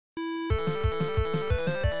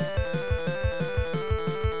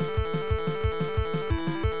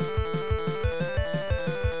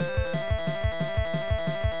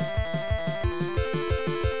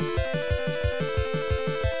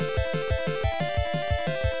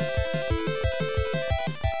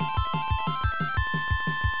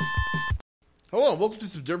Hello, and welcome to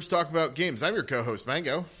some Derbs Talk About Games. I'm your co-host,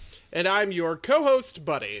 Mango. And I'm your co-host,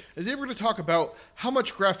 Buddy. And today we're going to talk about how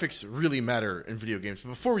much graphics really matter in video games. But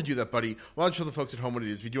before we do that, Buddy, why don't you show the folks at home what it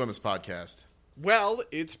is we do on this podcast? Well,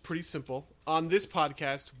 it's pretty simple. On this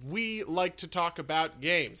podcast, we like to talk about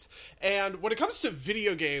games. And when it comes to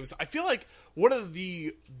video games, I feel like one of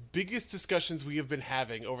the biggest discussions we have been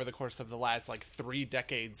having over the course of the last, 3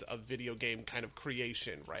 decades of video game kind of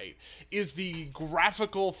creation, right, is the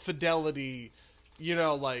graphical fidelity,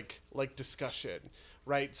 discussion,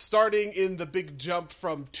 right? Starting in the big jump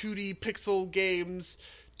from 2D pixel games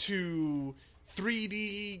to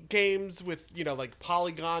 3D games with,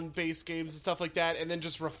 polygon-based games and stuff like that, and then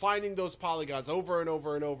just refining those polygons over and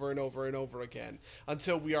over and over and over and over again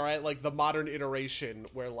until we are at, the modern iteration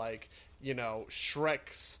where,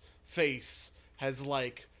 Shrek's face has,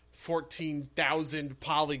 14,000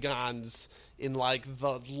 polygons in,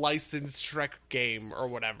 the licensed Shrek game or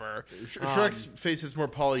whatever. Shrek's face has more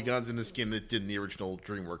polygons in this game than it did in the original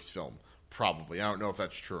DreamWorks film. Probably. I don't know if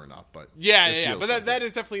that's true or not, but yeah. But that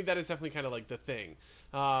is definitely kind of the thing.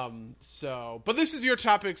 But this is your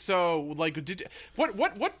topic. So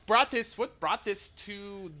what brought this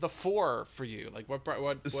to the fore for you?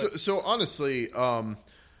 So honestly,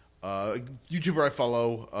 YouTuber I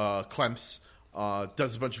follow, Clemps,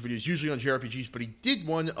 does a bunch of videos, usually on JRPGs, but he did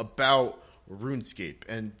one about RuneScape,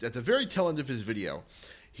 and at the very tail end of his video,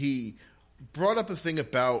 he brought up a thing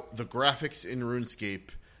about the graphics in RuneScape.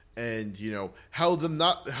 And, how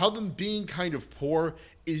them being kind of poor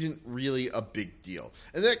isn't really a big deal.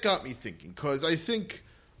 And that got me thinking, because I think,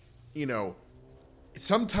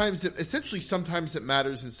 sometimes it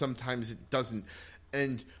matters and sometimes it doesn't.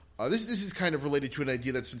 And this is kind of related to an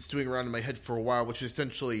idea that's been stewing around in my head for a while, which is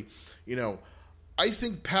essentially, I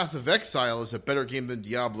think Path of Exile is a better game than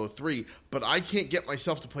Diablo 3, but I can't get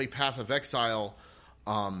myself to play Path of Exile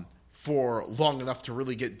for long enough to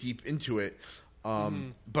really get deep into it.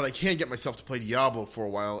 But I can get myself to play Diablo for a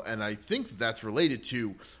while, and I think that's related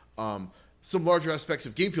to some larger aspects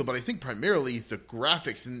of game feel, but I think primarily the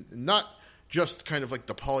graphics, and not just kind of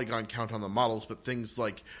the polygon count on the models, but things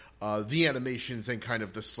like the animations and kind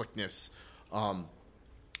of the slickness, and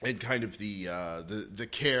kind of the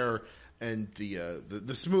care and the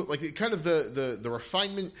smooth, kind of the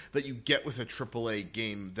refinement that you get with a AAA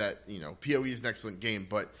game. That PoE is an excellent game,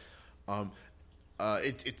 but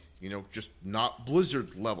it's just not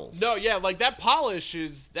Blizzard levels. No, yeah, that polish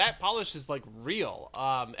is real,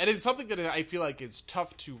 and it's something that I feel like is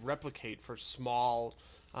tough to replicate for small,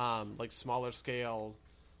 smaller scale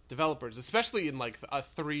developers, especially in a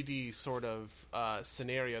 3D sort of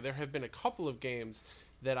scenario. There have been a couple of games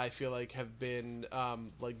that I feel like have been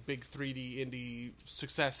big 3D indie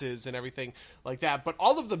successes and everything like that. But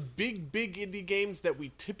all of the big indie games that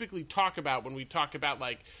we typically talk about when we talk about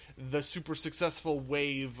the super successful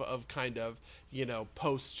wave of kind of,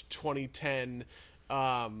 post 2010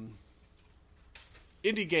 indie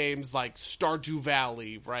games like Stardew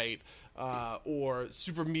Valley, right? Or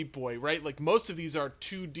Super Meat Boy, right? Most of these are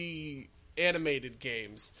 2D animated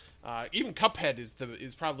games. Even Cuphead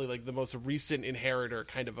is probably the most recent inheritor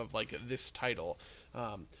kind of this title,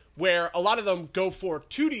 where a lot of them go for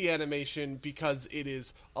 2D animation because it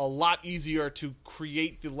is a lot easier to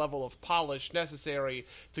create the level of polish necessary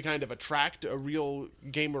to kind of attract a real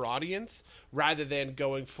gamer audience rather than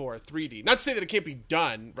going for 3D. Not to say that it can't be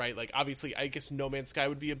done, right? Obviously, I guess No Man's Sky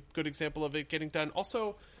would be a good example of it getting done.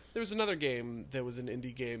 Also, there was another game that was an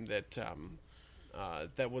indie game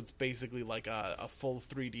that was basically a full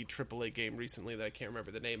 3D AAA game recently that I can't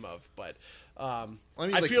remember the name of, but I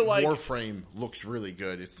feel like Warframe looks really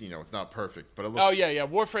good. It's it's not perfect, but it looks. Oh yeah,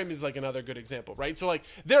 Warframe is another good example, right? So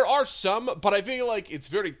there are some, but I feel like it's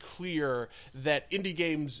very clear that indie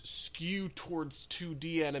games skew towards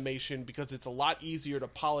 2D animation because it's a lot easier to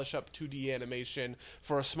polish up 2D animation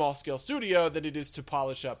for a small scale studio than it is to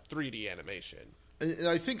polish up 3D animation. And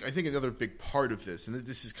I think another big part of this, and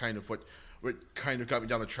this is kind of what kind of got me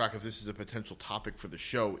down the track of this as a potential topic for the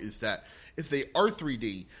show, is that if they are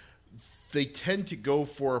 3D, they tend to go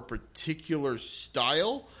for a particular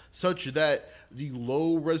style such that the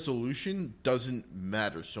low resolution doesn't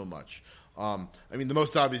matter so much. The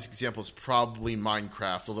most obvious example is probably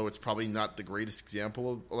Minecraft, although it's probably not the greatest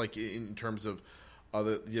example of, in terms of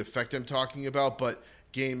the effect I'm talking about, but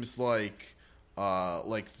games like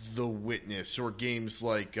The Witness, or games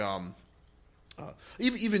like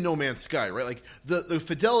even No Man's Sky, right? The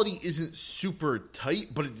fidelity isn't super tight,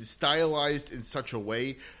 but it is stylized in such a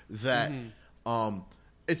way that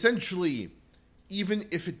essentially, even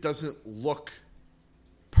if it doesn't look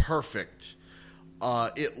perfect,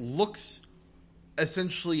 it looks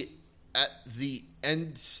essentially at the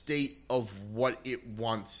end state of what it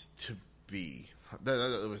wants to be.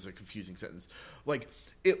 That was a confusing sentence. Like,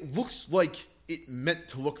 it looks like it meant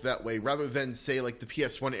to look that way rather than, say, like the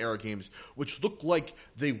PS1 era games, which look like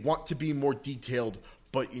they want to be more detailed,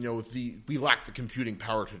 but, you know, we lack the computing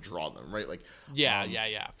power to draw them, right? Like, yeah.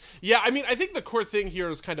 I mean, I think the core thing here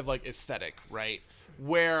is kind of like aesthetic, right?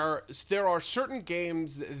 Where there are certain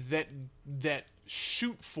games that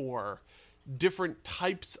shoot for different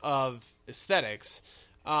types of aesthetics,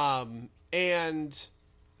 and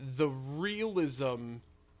the realism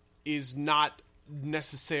is not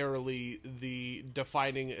necessarily the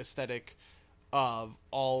defining aesthetic of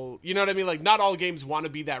all, you know what I mean? Like, not all games want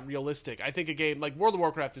to be that realistic. I think a game like World of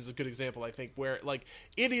Warcraft is a good example, I think, where, like,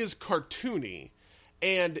 it is cartoony,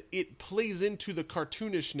 and it plays into the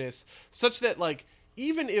cartoonishness such that, like,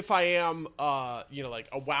 even if I am, you know, like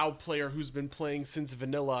a WoW player who's been playing since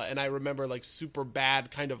vanilla, and I remember, like, super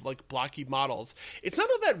bad kind of, like, blocky models, it's not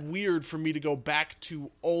all that weird for me to go back to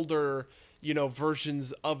older, you know,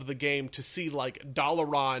 versions of the game to see, like,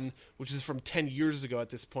 Dalaran, which is from 10 years ago at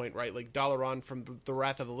this point, right? Like, Dalaran from the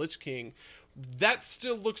Wrath of the Lich King. That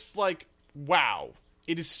still looks like WoW.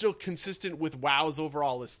 It is still consistent with WoW's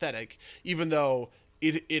overall aesthetic, even though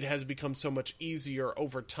it has become so much easier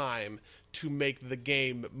over time to make the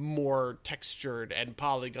game more textured and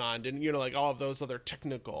polygoned and, you know, like all of those other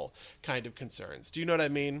technical kind of concerns. Do you know what I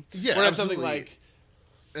mean? Yeah, whereas absolutely. something like...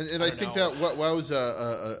 And I think that WoW is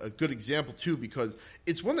a good example, too, because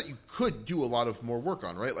it's one that you could do a lot of more work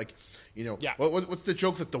on, right? Like, you know, what's the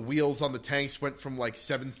joke that the wheels on the tanks went from, like,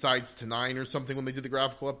 7 sides to 9 or something when they did the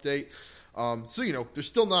graphical update? So, you know, they're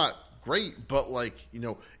still not great, but, like, you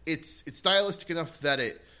know, it's stylistic enough that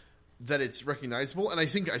it's recognizable. And I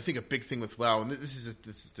think a big thing with WoW, and this is a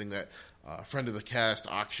thing that a friend of the cast,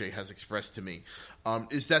 Akshay, has expressed to me,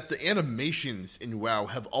 is that the animations in WoW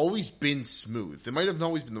have always been smooth. They might have not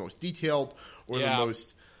always been the most detailed or the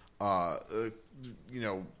most, you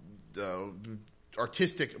know,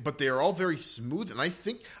 artistic, but they are all very smooth. And I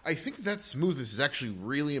think that smoothness is actually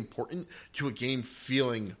really important to a game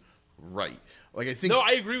feeling right. Like, I think... No,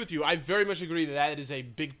 I agree with you. I very much agree that is a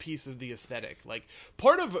big piece of the aesthetic. Like,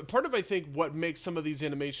 part of I think what makes some of these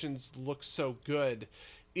animations look so good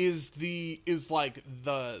is like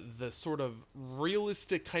the sort of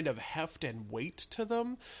realistic kind of heft and weight to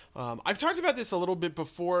them. I've talked about this a little bit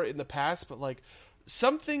before in the past, but, like,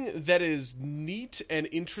 something that is neat and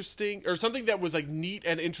interesting, or something that was, like, neat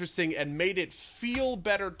and interesting and made it feel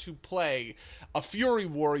better to play a Fury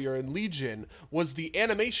Warrior in Legion was the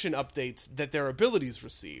animation updates that their abilities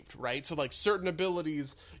received, right? So, like, certain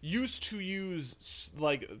abilities used to use,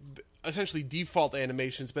 like, essentially default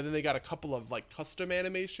animations, but then they got a couple of, like, custom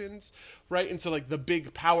animations, right? And so, like, the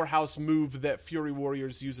big powerhouse move that Fury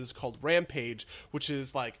Warriors uses called Rampage, which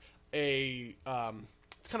is, like, a...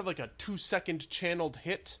 it's kind of like a 2-second channeled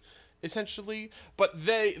hit, essentially, but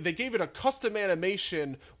they gave it a custom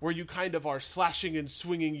animation where you kind of are slashing and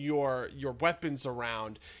swinging your weapons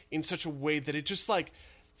around in such a way that it just, like,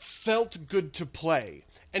 felt good to play.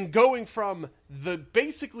 And going from the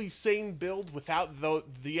basically same build without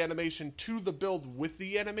the animation to the build with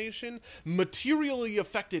the animation materially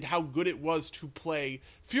affected how good it was to play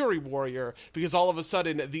Fury Warrior, because all of a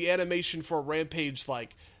sudden the animation for Rampage,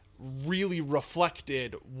 like, really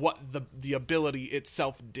reflected what the ability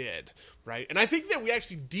itself did, right? And I think that we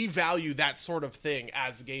actually devalue that sort of thing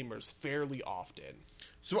as gamers fairly often.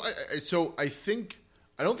 So I think...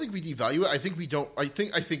 I don't think we devalue it. I think we don't. I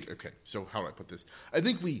think. Okay. So how do I put this? I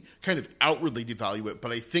think we kind of outwardly devalue it,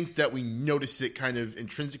 but I think that we notice it kind of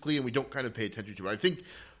intrinsically, and we don't kind of pay attention to it. I think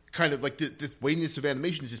kind of like this weightiness of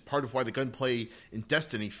animations is part of why the gunplay in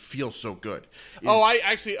Destiny feels so good.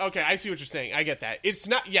 I see what you're saying. I get that. It's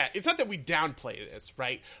not that we downplay this,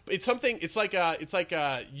 right? But it's something, it's like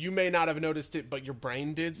you may not have noticed it, but your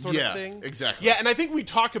brain did sort of thing. Yeah, exactly. Yeah, and I think we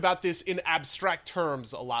talk about this in abstract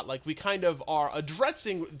terms a lot. Like, we kind of are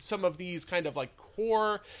addressing some of these kind of, like,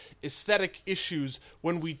 core aesthetic issues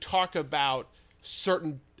when we talk about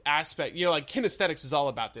certain aspect, you know, like kinesthetics is all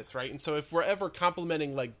about this, right? And so if we're ever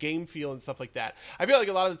complimenting, like, game feel and stuff like that, I feel like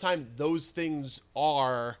a lot of the time those things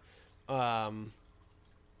are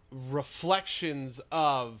reflections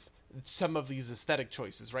of some of these aesthetic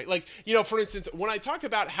choices, right? Like, you know, for instance, when I talk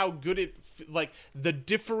about how good like, the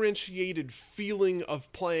differentiated feeling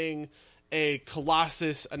of playing a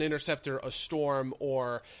Colossus, an Interceptor, a Storm,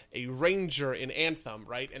 or a Ranger in Anthem,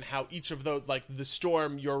 right? And how each of those, like, the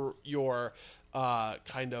Storm, your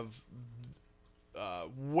kind of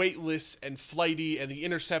weightless and flighty, and the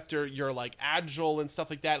Interceptor, you're, like, agile and stuff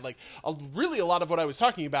like that. Like, really a lot of what I was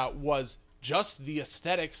talking about was just the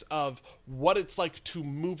aesthetics of what it's like to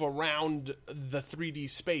move around the 3D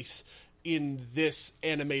space in this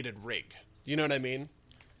animated rig. You know what I mean?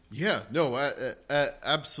 Yeah, no,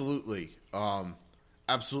 absolutely.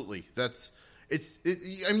 Absolutely. I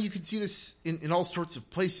mean, you can see this in all sorts of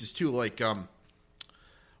places too. Like,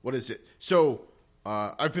 what is it? So,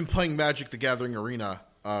 I've been playing Magic: The Gathering Arena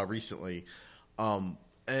recently, and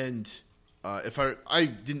if I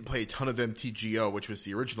didn't play a ton of MTGO, which was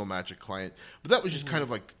the original Magic client, but that was just kind of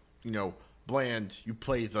like, bland. You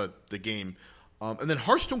play the game. And then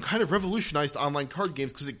Hearthstone kind of revolutionized online card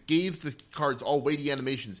games because it gave the cards all weighty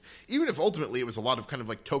animations. Even if ultimately it was a lot of kind of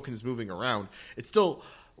like tokens moving around, it still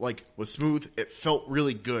like was smooth. It felt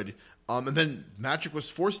really good. And then Magic was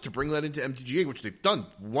forced to bring that into MTGA, which they've done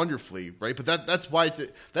wonderfully, right? But that's why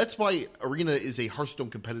Arena is a Hearthstone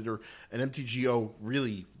competitor, and MTGO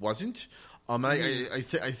really wasn't. I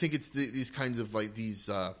think it's these kinds of like these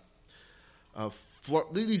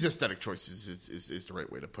aesthetic choices is the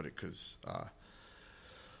right way to put it, because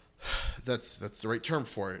that's the right term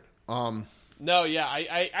for it. No, yeah,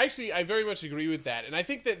 I very much agree with that, and I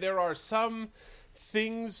think that there are some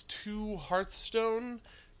things to Hearthstone,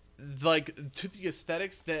 like to the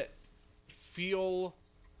aesthetics, that feel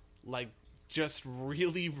like just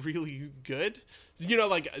really, really good.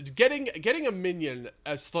 Like getting a minion,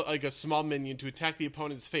 like a small minion, to attack the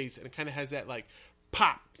opponent's face, and it kind of has that like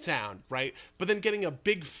pop sound, right? But then getting a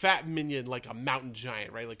big fat minion like a mountain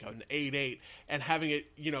giant, right? Like an 8/8, and having it,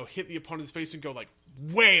 hit the opponent's face and go like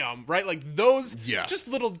wham, right? Like those, just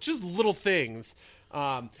little things.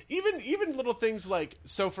 Even little things like,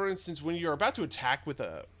 so for instance, when you're about to attack with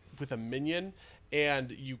a minion,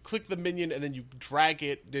 and you click the minion and then you drag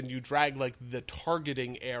it, then you drag like the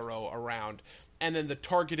targeting arrow around, and then the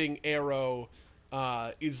targeting arrow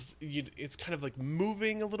it's kind of like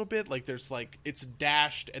moving a little bit, like there's like, it's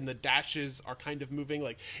dashed and the dashes are kind of moving,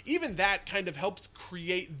 like even that kind of helps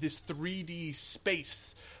create this 3D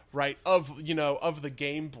space, right, of the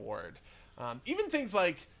game board. Even things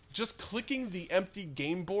like just clicking the empty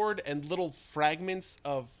game board and little fragments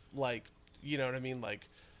of like, you know what I mean, like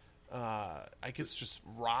I guess just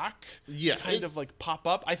rock kind of like pop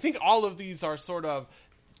up. I think all of these are sort of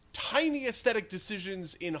tiny aesthetic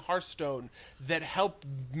decisions in Hearthstone that help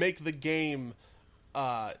make the game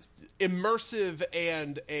immersive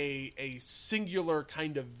and a singular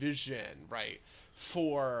kind of vision, right,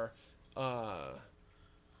 for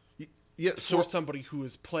somebody who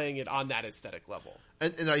is playing it on that aesthetic level.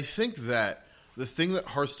 And I think that the thing that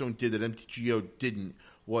Hearthstone did that MTGO didn't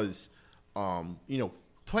was,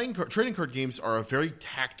 trading card games are a very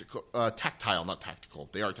tactile, not tactical.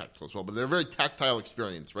 They are tactical as well, but they're a very tactile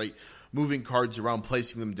experience, right? Moving cards around,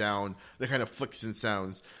 placing them down, the kind of flicks and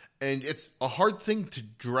sounds. And it's a hard thing to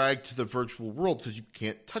drag to the virtual world because you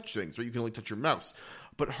can't touch things, right? You can only touch your mouse.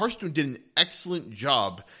 But Hearthstone did an excellent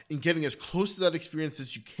job in getting as close to that experience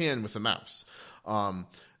as you can with a mouse. And,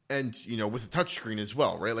 with a touchscreen as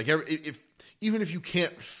well, right? Like, even if you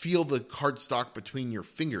can't feel the cardstock between your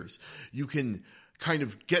fingers, you can kind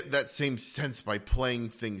of get that same sense by playing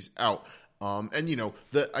things out. I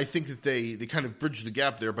think that they kind of bridge the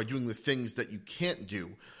gap there by doing the things that you can't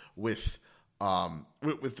do with a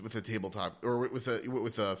tabletop or with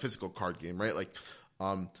a physical card game, right? Like,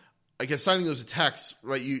 I guess signing those attacks,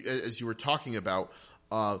 right? As you were talking about,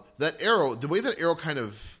 that arrow, the way that arrow kind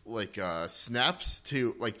of like snaps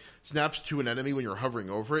to an enemy when you're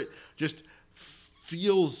hovering over it, just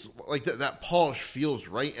feels like that polish feels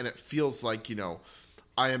right, and it feels like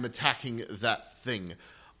I am attacking that thing,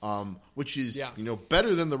 which is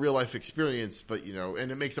better than the real life experience, but and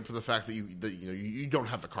it makes up for the fact that you don't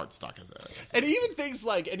have the card stock as and even things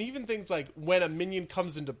like when a minion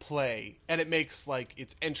comes into play and it makes like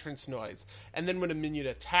its entrance noise, and then when a minion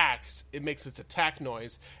attacks it makes its attack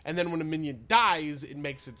noise, and then when a minion dies it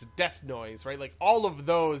makes its death noise, right? Like all of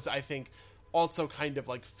those, I think, also kind of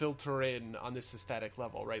like filter in on this aesthetic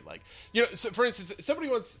level, right? Like, so for instance, somebody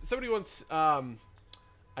once I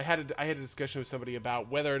had a discussion with somebody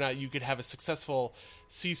about whether or not you could have a successful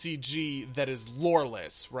CCG that is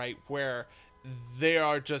loreless, right? Where they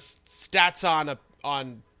are just stats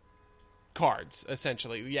on cards,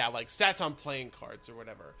 essentially. Yeah, like stats on playing cards or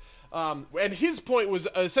whatever. And his point was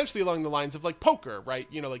essentially along the lines of like poker,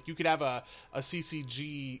 right? Like you could have a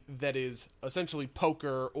CCG that is essentially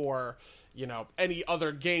poker, or any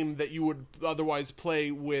other game that you would otherwise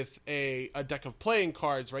play with a deck of playing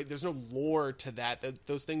cards, right? There's no lore to that.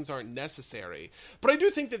 Those things aren't necessary. But I do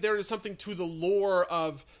think that there is something to the lore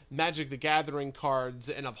of Magic the Gathering cards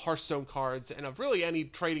and of Hearthstone cards and of really any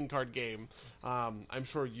trading card game. I'm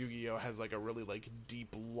sure Yu-Gi-Oh! Has like a really like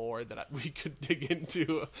deep lore that we could dig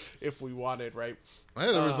into if we wanted, right?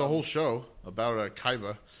 Yeah, there was a whole show about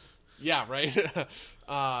Kaiba. Yeah, right.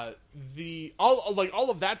 All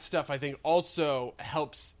of that stuff, I think, also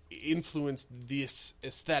helps influence this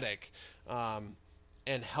aesthetic,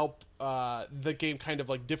 and help the game kind of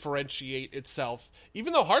like differentiate itself.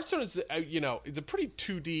 Even though Hearthstone is, it's a pretty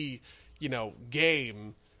 2D,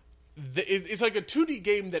 game. It's like a 2D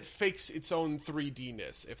game that fakes its own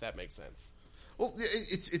 3D-ness, if that makes sense. Well,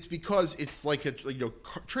 it's because it's like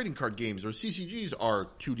trading card games or CCGs are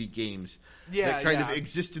 2D games that kind of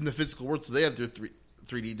exist in the physical world, so they have their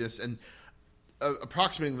 3D-ness, and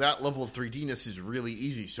approximating that level of 3D-ness is really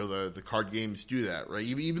easy. So the card games do that, right?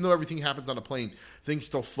 Even though everything happens on a plane, things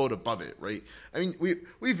still float above it, right? I mean,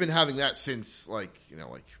 we've been having that since I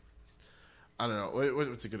don't know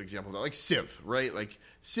what's a good example of that, like Civ, right? Like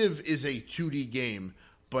Civ is a 2D game.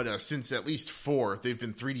 But since at least 4, they've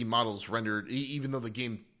been 3D models rendered, even though the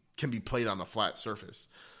game can be played on a flat surface,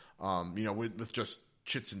 with just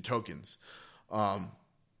chits and tokens.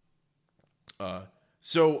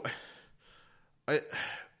 So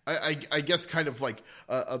I guess kind of like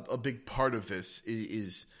a big part of this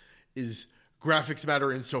is graphics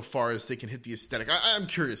matter insofar as they can hit the aesthetic. I'm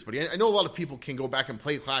curious, buddy. I know a lot of people can go back and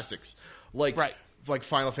play classics like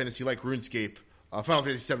Final Fantasy, like RuneScape. Final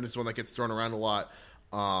Fantasy VII is the one that gets thrown around a lot.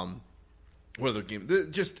 What other game?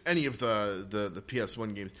 Just any of the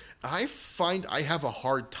PS1 games. I find I have a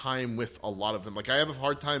hard time with a lot of them. Like I have a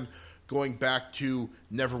hard time going back to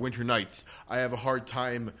Neverwinter Nights. I have a hard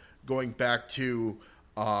time going back to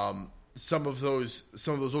some of those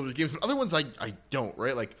older games. But other ones I don't.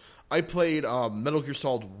 Right? Like I played Metal Gear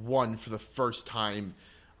Solid 1 for the first time.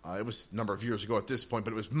 It was a number of years ago at this point,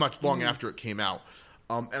 but it was much long after it came out.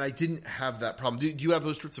 And I didn't have that problem. Do you have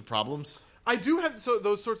those sorts of problems? I do have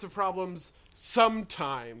those sorts of problems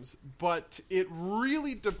sometimes, but it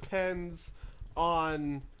really depends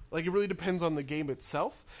on the game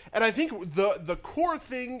itself. And I think the core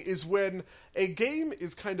thing is when a game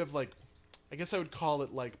is kind of like, I guess I would call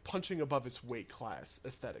it like punching above its weight class,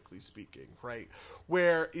 aesthetically speaking, right?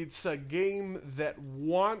 Where it's a game that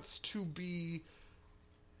wants to be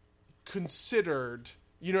considered.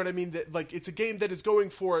 You know what I mean? That like it's a game that is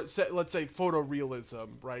going for, let's say, photorealism,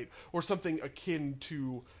 right, or something akin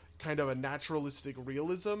to kind of a naturalistic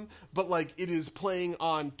realism, but like it is playing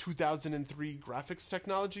on 2003 graphics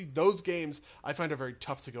technology. Those games I find are very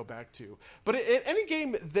tough to go back to. But any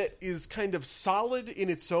game that is kind of solid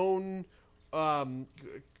in its own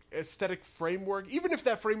aesthetic framework, even if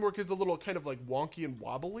that framework is a little kind of like wonky and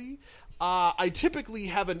wobbly, I typically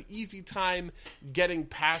have an easy time getting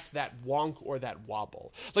past that wonk or that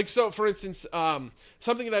wobble. Like, so, for instance,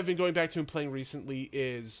 something that I've been going back to and playing recently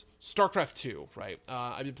is StarCraft 2, right?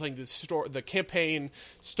 I've been playing the campaign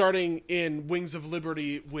starting in Wings of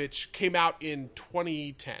Liberty, which came out in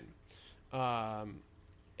 2010.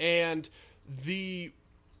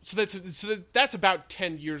 So that's about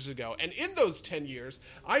 10 years ago. And in those 10 years,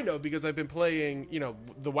 I know because I've been playing,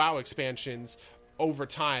 the WoW expansions over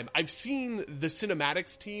time, I've seen the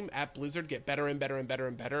cinematics team at Blizzard get better and better and better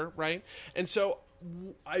and better, right? And so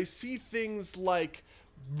I see things like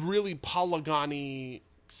really polygony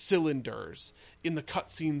cylinders in the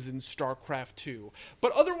cutscenes in StarCraft 2.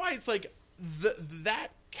 But otherwise, like, that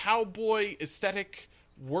cowboy aesthetic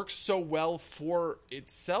works so well for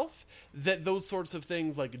itself that those sorts of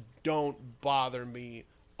things, like, don't bother me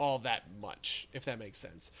all that much, if that makes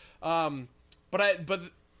sense. But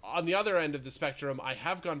on the other end of the spectrum, I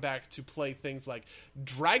have gone back to play things like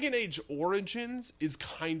Dragon Age Origins is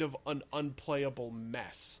kind of an unplayable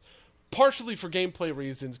mess. Partially for gameplay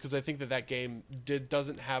reasons, because I think that game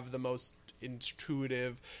doesn't have the most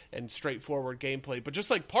intuitive and straightforward gameplay. But just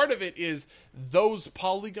like part of it is those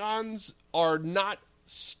polygons are not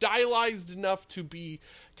stylized enough to be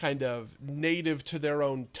kind of native to their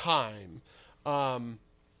own time.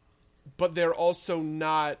 But they're also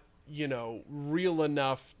not, real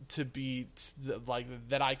enough to be like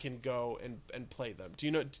that I can go and play them.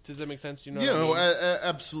 Does that make sense? Do you know? Yeah, what I mean?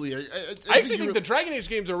 Absolutely. I actually think the Dragon Age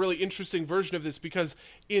games are a really interesting version of this because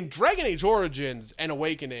in Dragon Age Origins and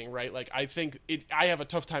Awakening, right? Like I think I have a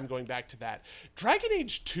tough time going back to that. Dragon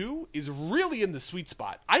Age 2 is really in the sweet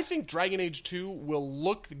spot. I think Dragon Age 2 will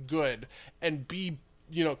look good and be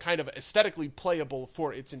kind of aesthetically playable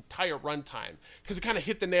for its entire runtime because it kind of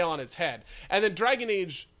hit the nail on its head. And then Dragon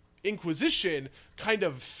Age Inquisition kind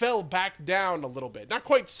of fell back down a little bit. Not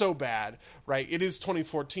quite so bad, right? It is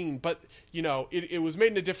 2014, but, you know, it was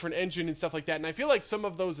made in a different engine and stuff like that. And I feel like some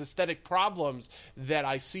of those aesthetic problems that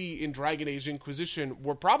I see in Dragon Age Inquisition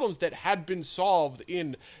were problems that had been solved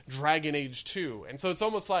in Dragon Age 2. And so it's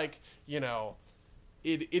almost like, you know,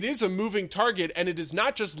 it is a moving target, and it is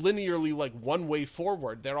not just linearly like one way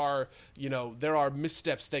forward. There are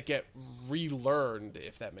missteps that get relearned,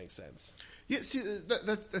 if that makes sense. Yeah, see,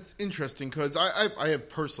 that's interesting, because I have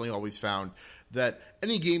personally always found that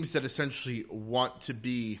any games that essentially want to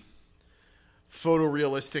be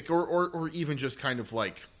photorealistic or even just kind of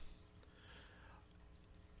like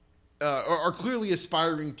are clearly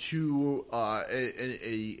aspiring to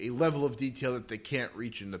a level of detail that they can't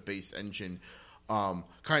reach in the base engine,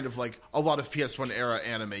 kind of like a lot of PS1 era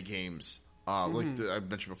anime games, I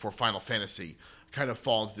mentioned before, Final Fantasy, kind of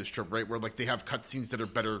fall into this trope, right? Where like they have cutscenes that are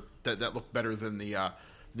better, that look better than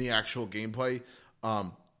the actual gameplay.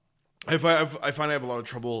 I find I have a lot of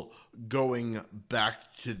trouble going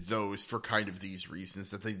back to those for kind of these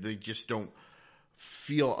reasons, that they just don't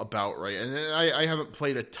feel about right. And I haven't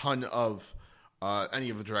played a ton of any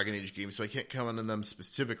of the Dragon Age games, so I can't comment on them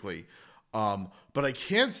specifically. But I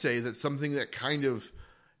can say that something that kind of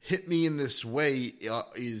hit me in this way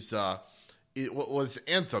was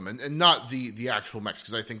Anthem, and not the actual mechs,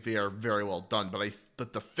 because I think they are very well done.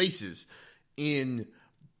 But the faces in,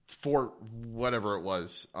 for whatever it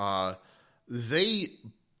was, they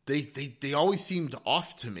always seemed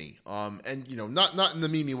off to me. And you know, not in the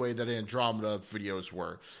meme way that Andromeda videos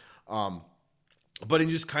were, but in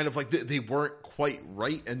just kind of like they weren't quite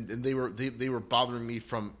right, and they were bothering me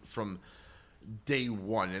from day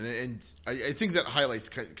one, and I think that highlights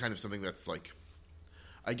kind of something that's like,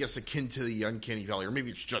 I guess, akin to the Uncanny Valley, or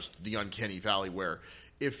maybe it's just the Uncanny Valley, where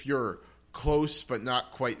if you're close but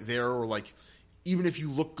not quite there, or like even if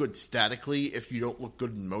you look good statically, if you don't look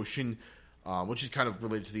good in motion, which is kind of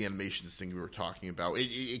related to the animations thing we were talking about,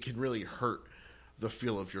 it can really hurt the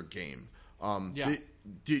feel of your game. Yeah.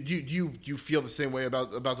 Do you feel the same way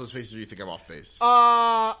about those faces, or do you think I'm off base?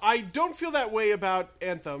 I don't feel that way about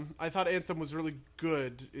Anthem. I thought Anthem was really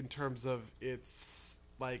good in terms of its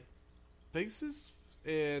like faces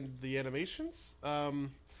and the animations.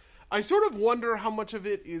 I sort of wonder how much of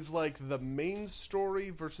it is like the main story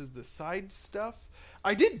versus the side stuff.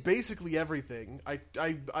 I did basically everything.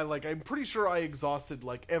 I'm pretty sure I exhausted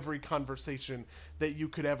like every conversation that you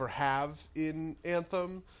could ever have in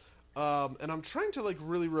Anthem. And I'm trying to like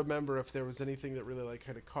really remember if there was anything that really like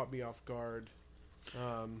kind of caught me off guard.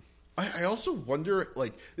 I also wonder,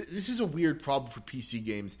 like, this is a weird problem for PC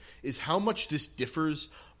games, is how much this differs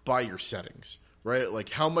by your settings, right? Like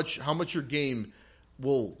how much your game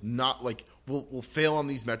will not like will fail on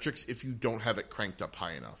these metrics if you don't have it cranked up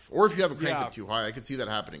high enough, or if you have it cranked up too high. I could see that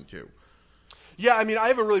happening too. Yeah, I mean, I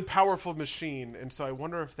have a really powerful machine, and so I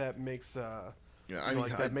wonder if that makes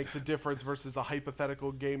that makes a difference versus a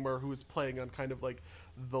hypothetical gamer who is playing on kind of like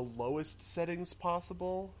the lowest settings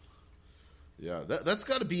possible. Yeah, that's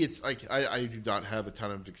got to be. It's like I do not have a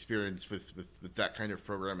ton of experience with that kind of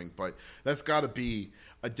programming, but that's got to be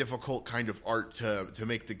a difficult kind of art to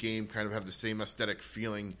make the game kind of have the same aesthetic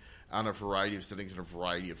feeling on a variety of settings and a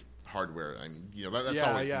variety of hardware. I mean, you know, that's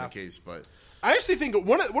always been the case. But I actually think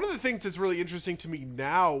one of the things that's really interesting to me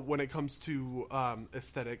now when it comes to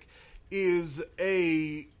aesthetic is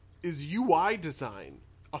UI design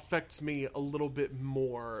affects me a little bit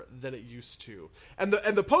more than it used to. And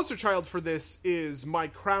the poster child for this is my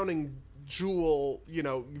crowning jewel, you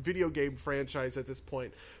know, video game franchise at this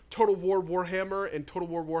point, Total War Warhammer and Total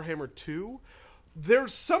War Warhammer 2.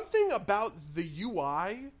 There's something about the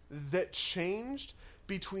UI that changed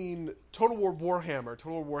between Total War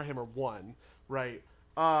Warhammer 1, right,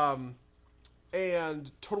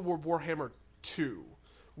 and Total War Warhammer 2,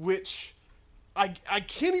 which I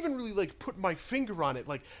can't even really like put my finger on it.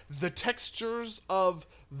 Like the textures of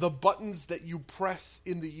the buttons that you press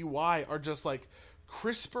in the UI are just like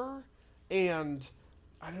crisper and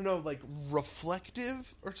I don't know, like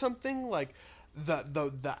reflective or something. Like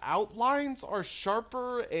the outlines are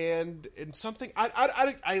sharper and something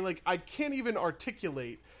I can't even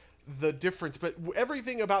articulate the difference. But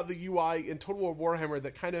everything about the UI in Total War Warhammer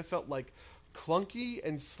that kind of felt like clunky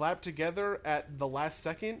and slapped together at the last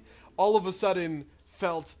second, all of a sudden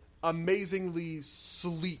felt amazingly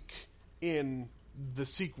sleek in the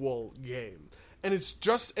sequel game. And it's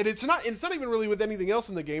not even really with anything else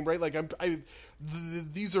in the game, right? Like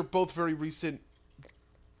these are both very recent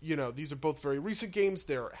these are both very recent games.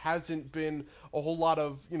 There hasn't been a whole lot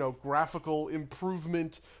of, graphical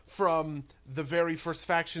improvement from the very first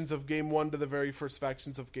factions of Game 1 to the very first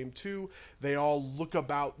factions of Game 2. They all look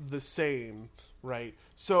about the same, right?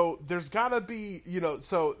 So there's gotta be,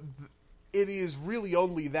 it is really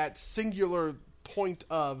only that singular point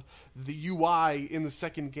of the UI in the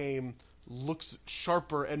second game looks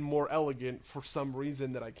sharper and more elegant for some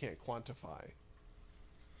reason that I can't quantify.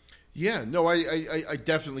 Yeah, no, I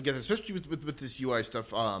definitely get it, especially with this UI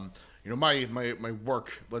stuff. My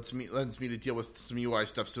work lends me to deal with some UI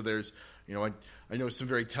stuff. So there's, I know some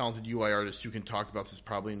very talented UI artists who can talk about this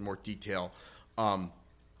probably in more detail. But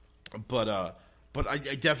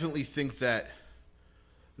I definitely think that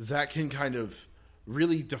can kind of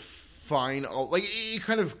really define, like, it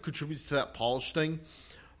kind of contributes to that polish thing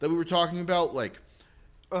that we were talking about. Like,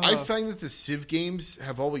 I find that the Civ games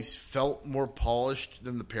have always felt more polished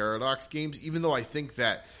than the Paradox games, even though I think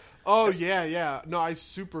that... Oh, yeah. No, I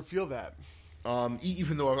super feel that.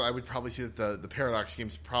 Even though I would probably say that the Paradox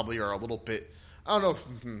games probably are a little bit... I don't know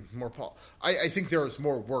if more... I think there is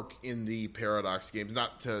more work in the Paradox games,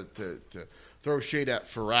 not to throw shade at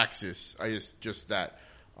Firaxis. I just that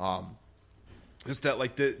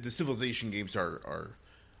like the Civilization games are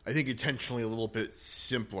I think intentionally a little bit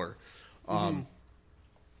simpler.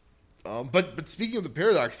 But speaking of the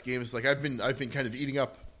Paradox games, like I've been kind of eating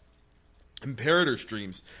up Imperator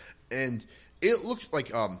streams, and it looked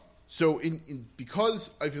like so because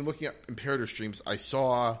I've been looking at Imperator streams, I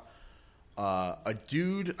saw a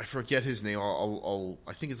dude, I forget his name.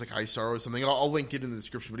 I think it's like Isar or something. I'll link it in the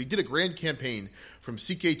description. But he did a grand campaign from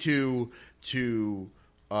CK2 to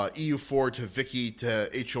EU4 to Vicky to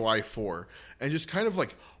HOI4, and just kind of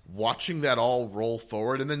like watching that all roll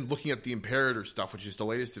forward, and then looking at the Imperator stuff, which is the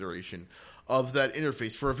latest iteration of that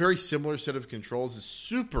interface for a very similar set of controls, is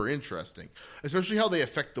super interesting, especially how they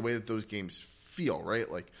affect the way that those games feel, right?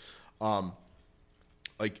 Like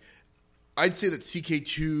I'd say that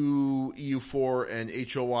CK2, EU4, and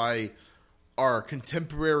HOI are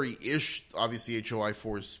contemporary-ish. Obviously,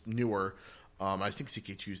 HOI4 is newer. I think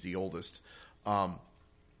CK2 is the oldest.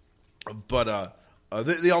 But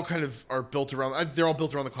they all kind of are built around. They're all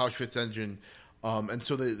built around the Clausewitz engine, and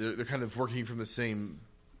so they're kind of working from the same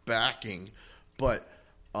backing. But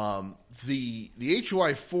the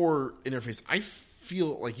HOI4 interface, I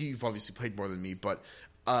feel like you've obviously played more than me, but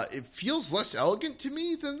it feels less elegant to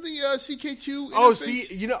me than the CK2 interface. Oh,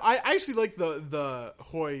 see, I actually like the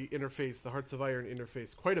HOI interface, the Hearts of Iron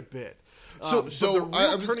interface, quite a bit. So the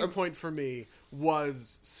real turning point for me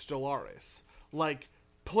was Stellaris. Like,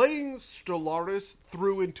 playing Stellaris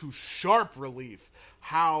threw into sharp relief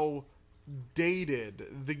how dated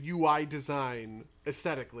the UI design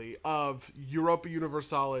aesthetically of Europa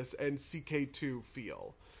Universalis and CK2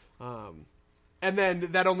 feel. And then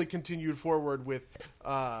that only continued forward with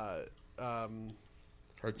Hearts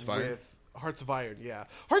of Iron. With Hearts of Iron, yeah.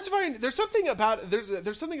 Hearts of Iron, there's something about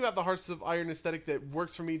the Hearts of Iron aesthetic that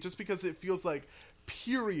works for me just because it feels like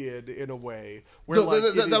period in a way. Where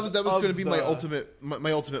that was going to be my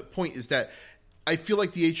ultimate point, is that I feel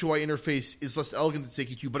like the HOI interface is less elegant than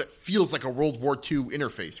CK2, but it feels like a World War II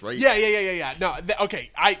interface, right? Yeah. No, okay,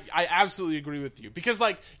 I absolutely agree with you. Because,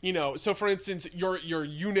 like, so for instance, your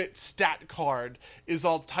unit stat card is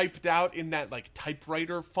all typed out in that, like,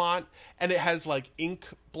 typewriter font, and it has, like, ink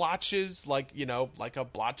blotches, like a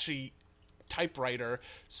blotchy typewriter.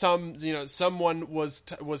 Someone was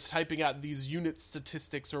typing out these unit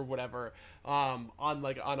statistics or whatever on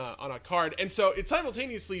a card, and so it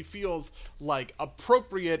simultaneously feels like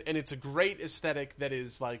appropriate, and it's a great aesthetic that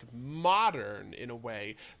is like modern in a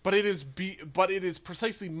way, but it is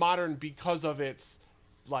precisely modern because of its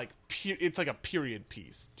like it's like a period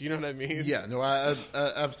piece. Do you know what I mean? Yeah, no,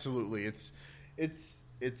 absolutely. It's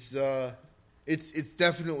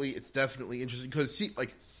definitely interesting because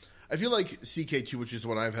I feel like CK2, which is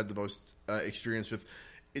what I've had the most experience with,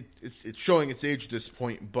 it's showing its age at this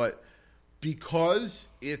point, but because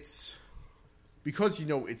it's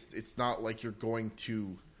not like you're going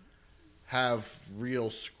to have real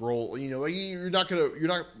scroll, like you're not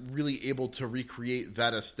really able to recreate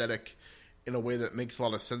that aesthetic in a way that makes a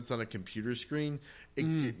lot of sense on a computer screen.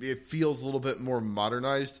 It feels a little bit more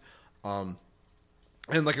modernized, and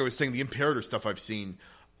like I was saying, the Imperator stuff I've seen.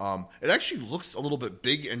 It actually looks a little bit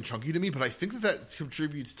big and chunky to me, but I think that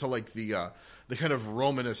contributes to like the kind of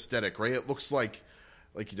Roman aesthetic, right? It looks like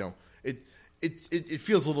it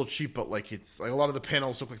feels a little cheap, but like it's like a lot of the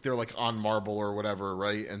panels look like they're like on marble or whatever,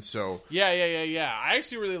 right? And so yeah. I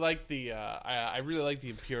actually really like I really like the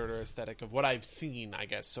Imperator aesthetic of what I've seen, I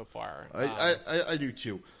guess, so far. I do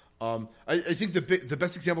too. I think the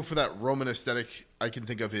best example for that Roman aesthetic I can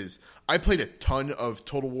think of is I played a ton of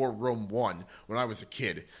Total War Rome 1 when I was a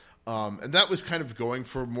kid. And that was kind of going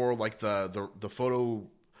for more like the photo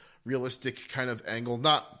realistic kind of angle.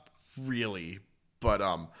 Not really, but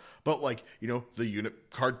like, you know, the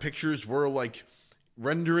unit card pictures were like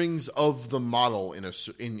renderings of the model in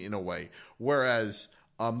a way. Whereas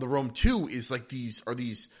the Rome 2 is like these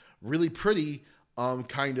really pretty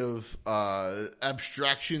kind of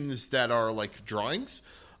abstractions that are like drawings.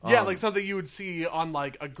 Yeah, like something you would see on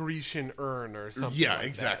like a Grecian urn or something. Yeah, like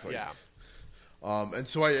exactly. That. Yeah. And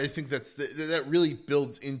so I think that really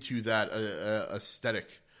builds into that aesthetic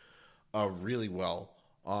really well.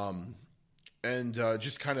 And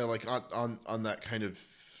just kind of like on that kind of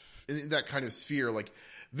in that kind of sphere, like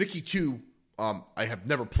Vicky 2. I have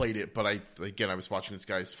never played it, but I was watching this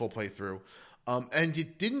guy's full playthrough, and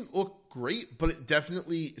it didn't look great, but it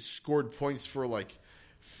definitely scored points for like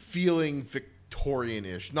feeling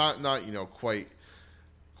Victorian-ish, not you know quite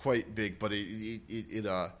big, but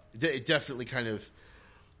it definitely kind of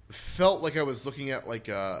felt like I was looking at like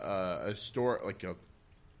a store, like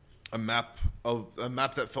a map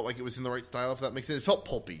that felt like it was in the right style, if that makes sense. It felt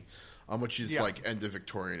pulpy, which is like end of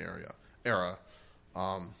Victorian era.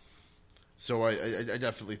 So I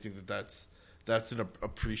definitely think that's an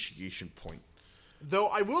appreciation point. Though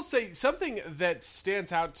I will say something that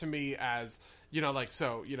stands out to me as, you know, like,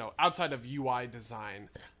 so, you know, outside of UI design,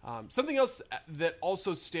 something else that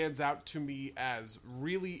also stands out to me as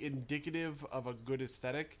really indicative of a good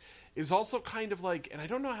aesthetic is also kind of like, and I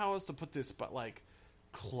don't know how else to put this, but like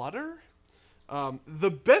clutter.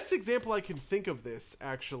 The best example I can think of this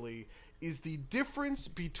actually is the difference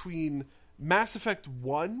between Mass Effect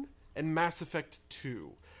 1 and Mass Effect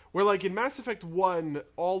 2. Where, like, in Mass Effect 1,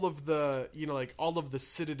 all of the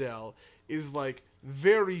Citadel is, like,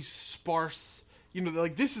 very sparse. You know,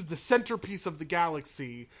 like, this is the centerpiece of the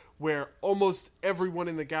galaxy where almost everyone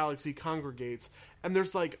in the galaxy congregates. And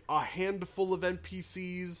there's, like, a handful of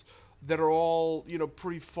NPCs that are all, you know,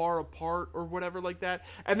 pretty far apart or whatever like that.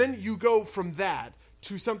 And then you go from that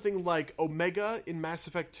to something like Omega in Mass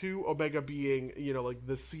Effect 2, Omega being, you know, like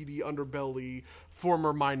the seedy underbelly,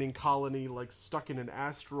 former mining colony, like stuck in an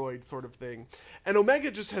asteroid sort of thing. And Omega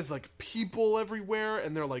just has like people everywhere,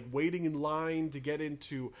 and they're like waiting in line to get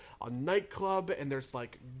into a nightclub, and there's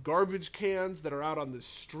like garbage cans that are out on the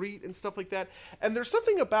street and stuff like that. And there's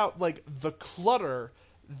something about like the clutter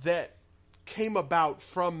that came about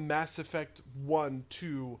from Mass Effect 1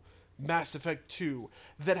 to Mass Effect 2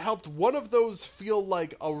 that helped one of those feel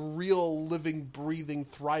like a real living, breathing,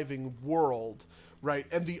 thriving world, right?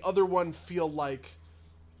 And the other one feel like,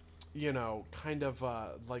 you know, kind of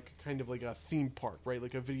like a theme park, right?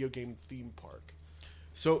 Like a video game theme park.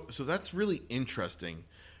 So that's really interesting,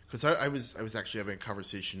 because I was actually having a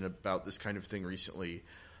conversation about this kind of thing recently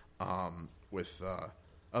with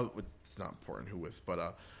it's not important who with,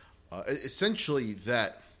 but essentially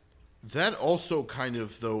that also kind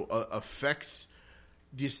of, though, affects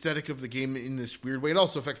the aesthetic of the game in this weird way. It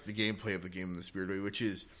also affects the gameplay of the game in this weird way, which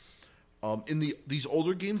is in these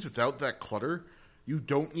older games without that clutter, you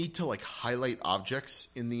don't need to like highlight objects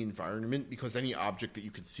in the environment, because any object that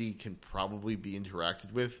you can see can probably be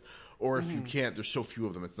interacted with, or if you can't, there's so few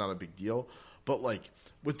of them, it's not a big deal. But like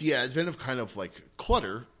with the advent of kind of like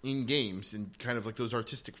clutter in games and kind of like those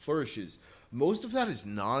artistic flourishes, most of that is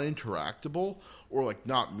non-interactable or like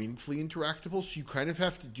not meaningfully interactable. So you kind of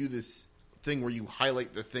have to do this thing where you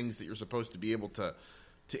highlight the things that you're supposed to be able to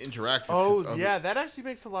interact with. Oh, yeah, that actually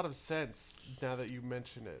makes a lot of sense now that you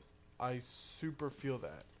mention it. I super feel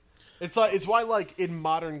that. It's why, like, in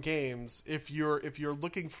modern games, if you're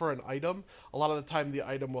looking for an item, a lot of the time the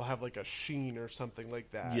item will have like a sheen or something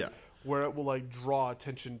like that. Yeah. Where it will like draw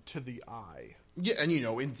attention to the eye. Yeah, and you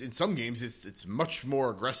know, in some games it's much more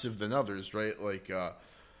aggressive than others, right? Like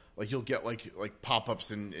you'll get like pop-ups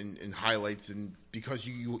and highlights, and because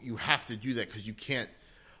you have to do that because you can't,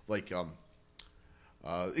 like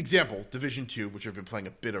example, Division 2, which I've been playing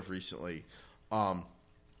a bit of recently.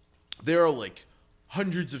 There are like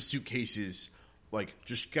hundreds of suitcases like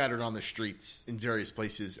just scattered on the streets in various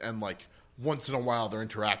places, and like once in a while they're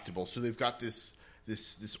interactable. So they've got this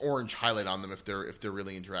orange highlight on them if they're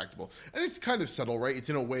really interactable, and it's kind of subtle, right? It's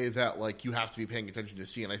in a way that like you have to be paying attention to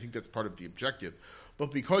see, and I think that's part of the objective.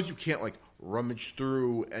 But because you can't like rummage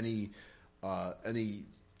through any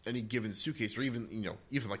given suitcase, or even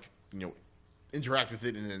like interact with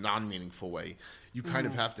it in a non-meaningful way, you kind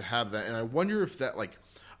of have to have that. And I wonder if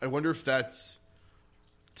that's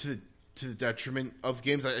to the detriment of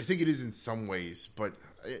games. I think it is in some ways, but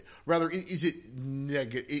rather, is it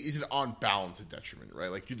on balance a detriment, right?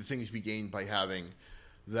 Like, do the things we gain by having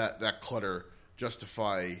that clutter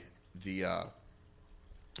justify the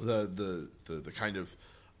kind of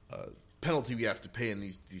penalty we have to pay in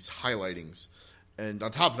these highlightings. And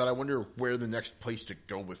on top of that, I wonder where the next place to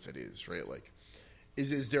go with it is, right? Like,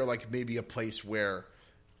 is there like maybe a place where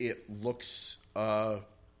it looks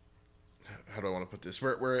how do I want to put this?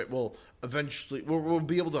 Where it will eventually we'll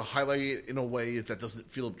be able to highlight it in a way that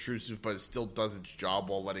doesn't feel obtrusive, but it still does its job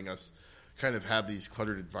while letting us kind of have these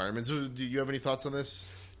cluttered environments. Do you have any thoughts on this?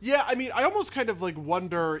 Yeah, I mean, I almost kind of like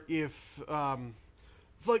wonder if,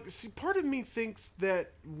 see, part of me thinks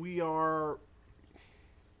that we are,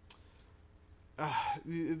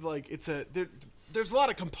 there's a lot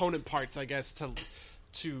of component parts, I guess,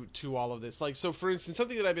 to all of this. Like, so for instance,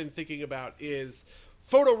 something that I've been thinking about is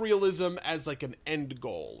photorealism as like an end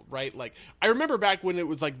goal, right? Like, I remember back when it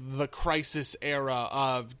was like the Crysis era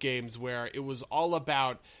of games where it was all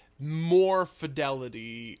about more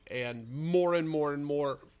fidelity and more,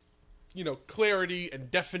 clarity and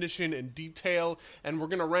definition and detail, and we're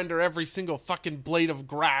gonna render every single fucking blade of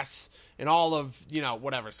grass in all of,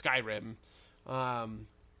 Skyrim.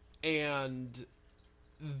 And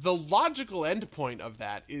the logical endpoint of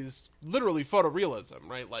that is literally photorealism,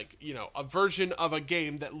 right? Like, a version of a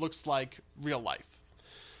game that looks like real life.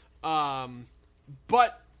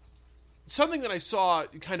 But something that I saw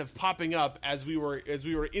kind of popping up as we were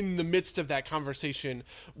in the midst of that conversation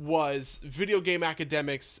was video game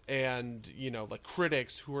academics and,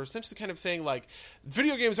 critics who are essentially kind of saying, like,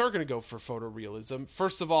 video games are going to go for photorealism.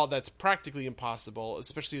 First of all, that's practically impossible,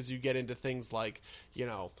 especially as you get into things like,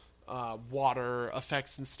 water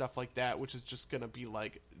effects and stuff like that, which is just going to be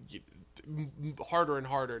like harder and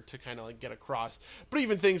harder to kind of like get across. But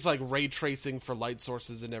even things like ray tracing for light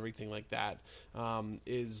sources and everything like that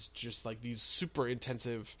is just like these super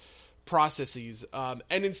intensive processes. And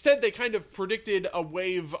instead they kind of predicted a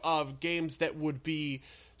wave of games that would be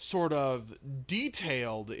sort of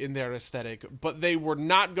detailed in their aesthetic, but they were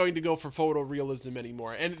not going to go for photorealism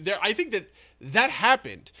anymore. And I think that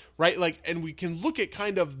happened, right? Like, and we can look at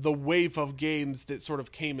kind of the wave of games that sort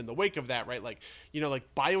of came in the wake of that, right? Like,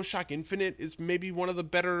 like BioShock Infinite is maybe one of the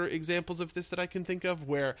better examples of this that I can think of,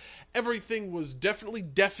 where everything was definitely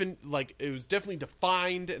it was definitely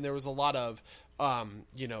defined, and there was a lot of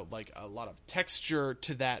like a lot of texture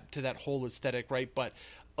to that whole aesthetic, right? But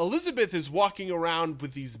Elizabeth is walking around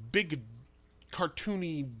with these big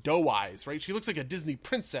cartoony doe eyes, right? She looks like a Disney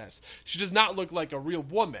princess. She does not look like a real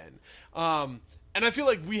woman. And I feel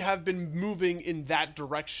like we have been moving in that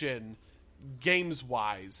direction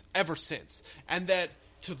games-wise ever since. And that,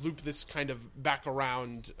 to loop this kind of back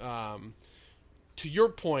around to your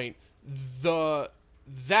point,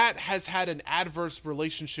 that has had an adverse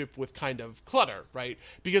relationship with kind of clutter, right?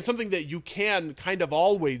 Because something that you can kind of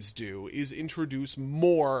always do is introduce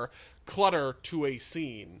more clutter to a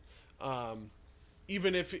scene,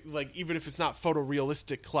 even if it's not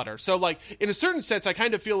photorealistic clutter. So, like, in a certain sense, I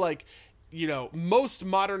kind of feel like, most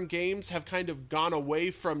modern games have kind of gone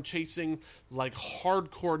away from chasing like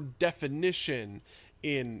hardcore definition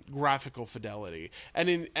in graphical fidelity,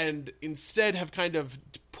 and instead have kind of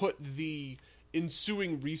put the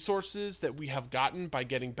ensuing resources that we have gotten by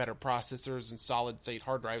getting better processors and solid state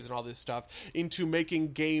hard drives and all this stuff into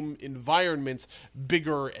making game environments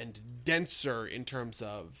bigger and denser in terms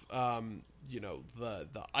of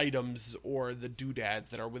the items or the doodads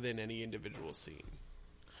that are within any individual scene.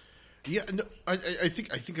 Yeah, no, I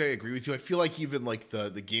think I agree with you. I feel like even like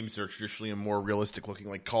the games that are traditionally more realistic looking,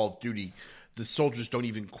 like Call of Duty, the soldiers don't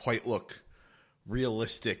even quite look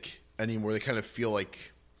realistic anymore. They kind of feel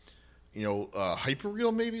like,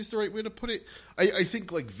 hyper-real maybe is the right way to put it. I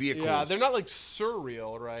think like vehicles... Yeah, they're not like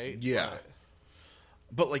surreal, right? Yeah.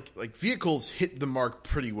 But like vehicles hit the mark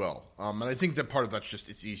pretty well. And I think that part of that's just,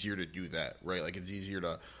 it's easier to do that, right? Like, it's easier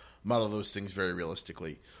to model those things very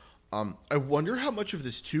realistically. I wonder how much of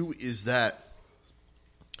this too is that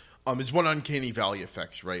is one uncanny valley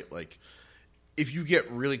effects, right? Like, if you get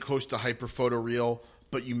really close to hyper photoreal,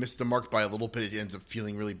 but you miss the mark by a little bit, it ends up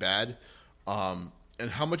feeling really bad. And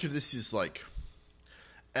how much of this is like,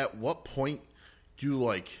 at what point do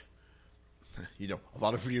like, a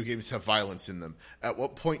lot of video games have violence in them. At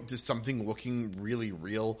what point does something looking really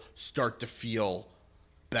real start to feel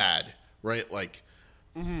bad, right? Like,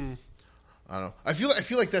 I don't know. I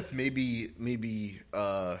feel like that's maybe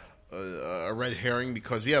a red herring,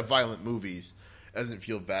 because we have violent movies. It doesn't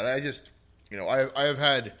feel bad. I just, I have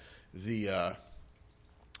had the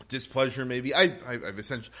displeasure. Maybe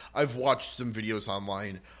I've watched some videos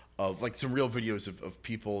online of like some real videos of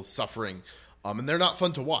people suffering, and they're not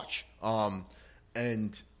fun to watch.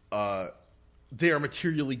 And they are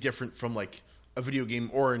materially different from like a video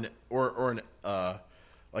game or an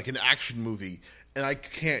like an action movie, and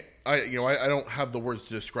I don't have the words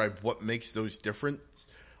to describe what makes those different,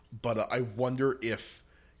 but I wonder if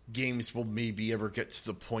games will maybe ever get to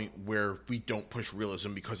the point where we don't push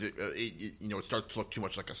realism because it starts to look too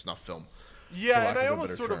much like a snuff film. Yeah, and I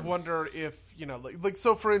almost sort of wonder if, like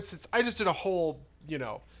so for instance, I just did a whole,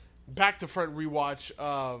 back to front rewatch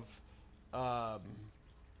of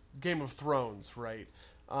Game of Thrones, right?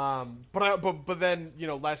 But then,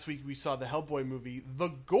 last week we saw the Hellboy movie. The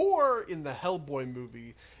gore in the Hellboy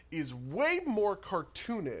movie is way more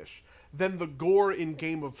cartoonish than the gore in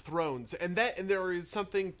Game of Thrones, and there is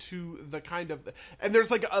something to the kind of, and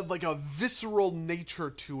there's like a visceral nature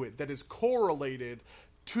to it that is correlated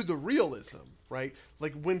to the realism, right?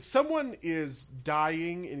 Like when someone is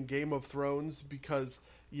dying in Game of Thrones because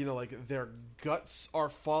like their guts are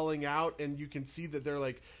falling out, and you can see that they're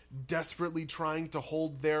like desperately trying to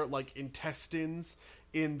hold their like intestines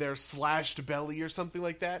in their slashed belly or something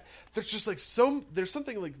like that. There's just like there's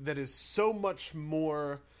something like that is so much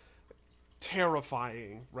more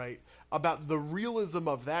terrifying, right, about the realism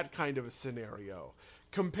of that kind of a scenario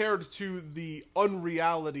compared to the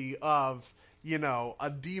unreality of a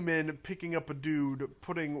demon picking up a dude,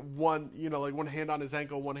 putting one hand on his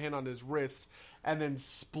ankle, one hand on his wrist, and then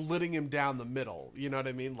splitting him down the middle. You know what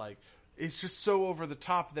I mean? Like, it's just so over the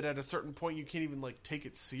top that at a certain point you can't even like take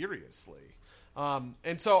it seriously.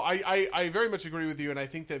 And so I very much agree with you, and I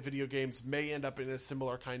think that video games may end up in a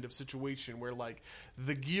similar kind of situation where like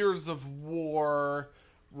the Gears of War,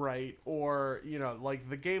 right, or like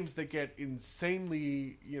the games that get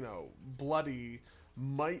insanely bloody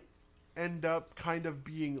might end up kind of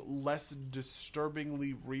being less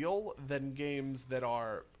disturbingly real than games that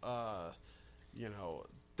are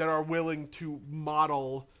that are willing to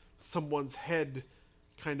model someone's head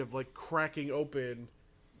kind of like cracking open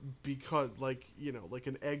because like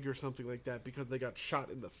an egg or something like that because they got shot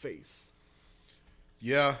in the face.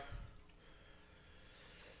 Yeah,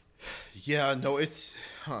 no, it's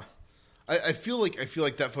I feel like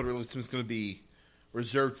that photorealism is going to be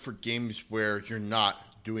reserved for games where you're not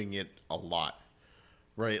doing it a lot,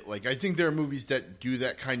 right? Like I think there are movies that do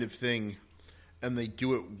that kind of thing and they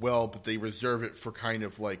do it well, but they reserve it for kind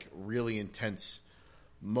of like really intense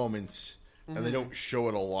moments, and they don't show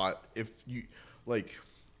it a lot. If you like,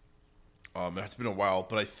 it's been a while,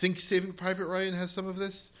 but I think Saving Private Ryan has some of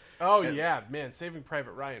this. Oh, yeah, man, Saving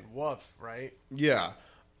Private Ryan, woof, right? Yeah,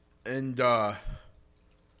 and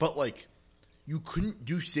but like, you couldn't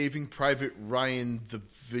do Saving Private Ryan the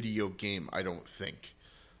video game, I don't think.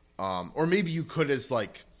 Or maybe you could as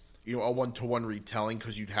like a 1-to-1 retelling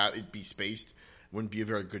because it'd be spaced. Wouldn't be a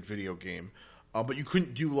very good video game. But you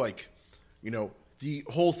couldn't do like the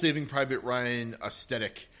whole Saving Private Ryan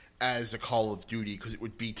aesthetic as a Call of Duty because it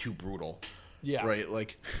would be too brutal. Yeah. Right.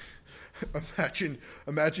 Like imagine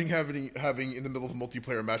having in the middle of a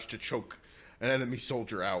multiplayer match to choke an enemy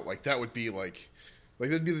soldier out. Like that would be like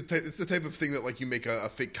that'd be it's the type of thing that like you make a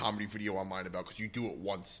fake comedy video online about because you do it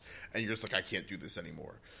once and you're just like, I can't do this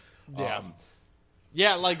anymore. Yeah.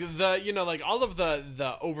 Yeah, like like all of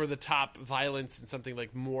the over the top violence in something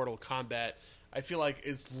like Mortal Kombat, I feel like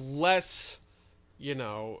is less,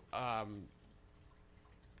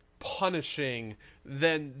 punishing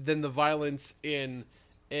than the violence in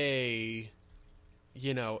a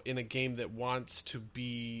game that wants to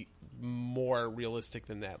be more realistic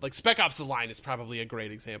than that. Like Spec Ops: The Line is probably a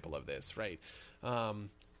great example of this, right?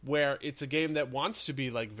 Where it's a game that wants to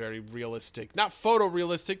be like very realistic, not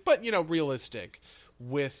photorealistic, but realistic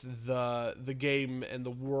with the game and the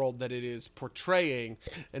world that it is portraying.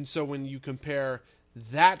 And so when you compare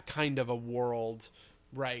that kind of a world,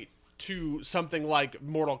 right, to something like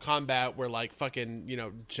Mortal Kombat where like fucking,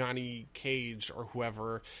 Johnny Cage or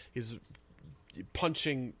whoever is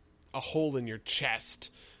punching a hole in your chest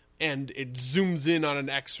and it zooms in on an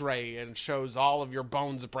X-ray and shows all of your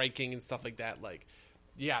bones breaking and stuff like that. Like,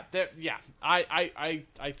 I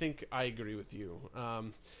think I agree with you.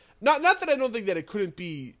 Not that I don't think that it couldn't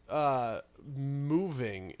be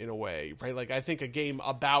moving in a way, right? Like I think a game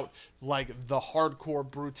about like the hardcore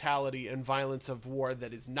brutality and violence of war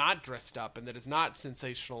that is not dressed up and that is not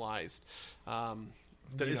sensationalized,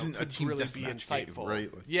 that isn't a team really deathmatch insightful, game,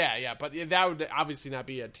 right? Yeah, but that would obviously not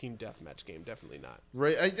be a team deathmatch game. Definitely not.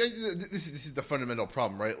 Right. This is the fundamental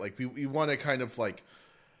problem, right? Like we want to kind of like,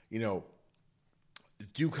 do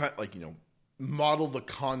kind of like model the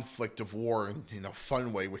conflict of war in a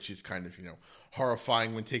fun way, which is kind of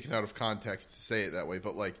horrifying when taken out of context to say it that way.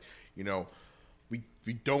 But like we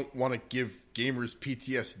don't want to give gamers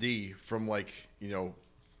PTSD from like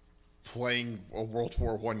playing a World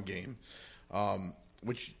War I game.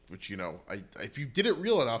 Which if you did it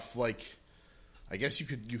real enough, like I guess you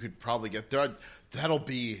could probably get there. That'll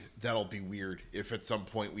be weird if at some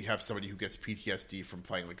point we have somebody who gets PTSD from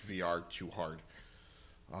playing like VR too hard.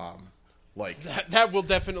 Like that will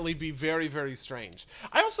definitely be very, very strange.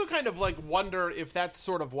 I also kind of like wonder if that's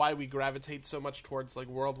sort of why we gravitate so much towards like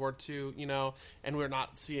World War II, you know, and we're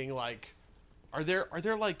not seeing like are there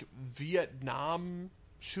like Vietnam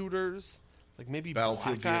shooters, like maybe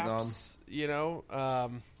Battlefield Black Ops, you know?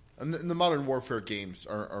 And the modern warfare games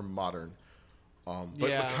are modern,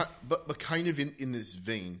 but kind of in this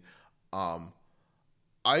vein.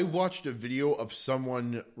 I watched a video of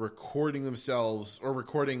someone recording themselves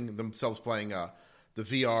playing the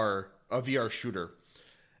VR shooter,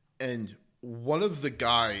 and one of the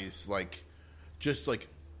guys just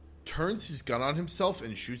turns his gun on himself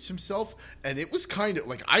and shoots himself, and it was kind of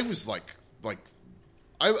like I was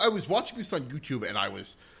I was watching this on YouTube and I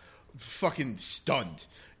was fucking stunned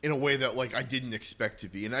in a way that like I didn't expect to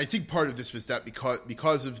be, and I think part of this was that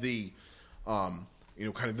because of the kind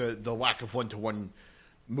of the lack of one-to-one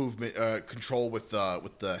movement control with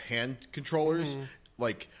the hand controllers,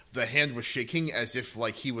 like the hand was shaking as if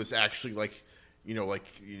like he was actually like he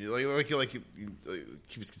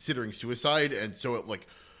was considering suicide, and so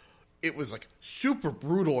it was like super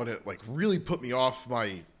brutal, and it like really put me off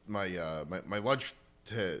my lunch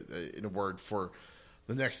in a word for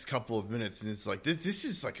the next couple of minutes, and it's like this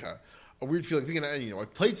is like a weird feeling. Thinking,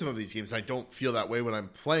 I've played some of these games, and I don't feel that way when I'm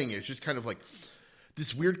playing it. It's just kind of like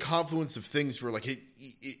this weird confluence of things where like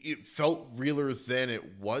it felt realer than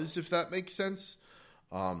it was, if that makes sense.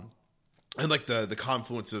 And like the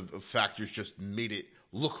confluence of factors just made it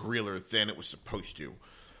look realer than it was supposed to.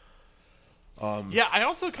 Yeah, I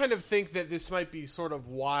also kind of think that this might be sort of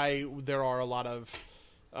why there are a lot of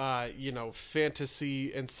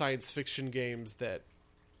fantasy and science fiction games that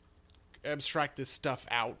abstract this stuff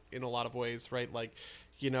out in a lot of ways, right? Like,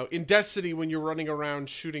 in Destiny, when you're running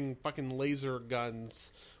around shooting fucking laser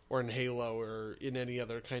guns, or in Halo, or in any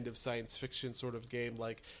other kind of science fiction sort of game,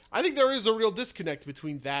 like, I think there is a real disconnect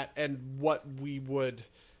between that and what we would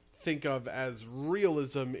think of as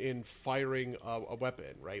realism in firing a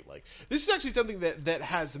weapon, right? Like, this is actually something that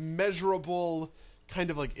has measurable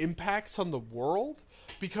kind of like impacts on the world,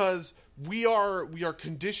 because we are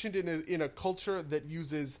conditioned in a culture that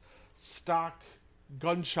uses stock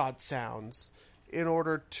gunshot sounds in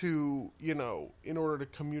order to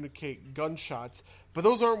communicate gunshots, but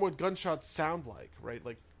those aren't what gunshots sound like, right?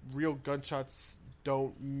 Like, real gunshots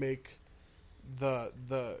don't make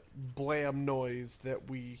the blam noise that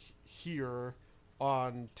we hear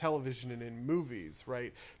on television and in movies,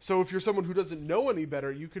 right? So if you're someone who doesn't know any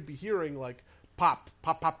better, you could be hearing like pop,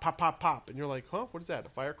 pop, pop, pop, pop, pop, and you're like, huh, what is that, a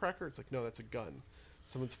firecracker? It's like, no, that's a gun.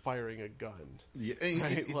 Someone's firing a gun. Yeah,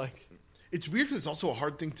 right? It's weird because it's also a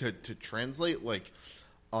hard thing to translate.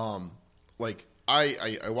 I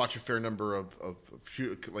watch a fair number of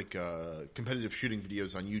competitive shooting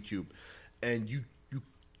videos on YouTube, and you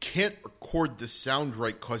can't record the sound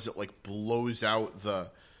right because it like blows out the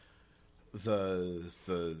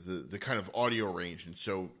kind of audio range, and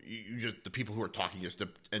so you just, the people who are talking just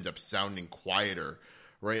end up sounding quieter,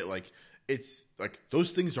 right? Like, it's like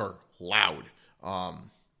those things are loud.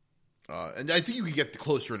 And I think you can get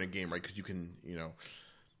closer in a game, right? Because you can,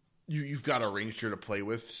 you've got a range here to play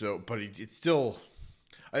with. So, but it's still,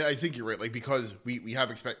 I think you're right. Like, because we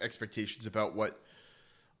have expectations about what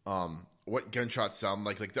gunshots sound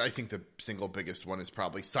like. Like, I think the single biggest one is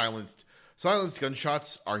probably silenced. Silenced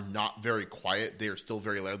gunshots are not very quiet. They are still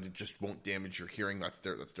very loud. They just won't damage your hearing. That's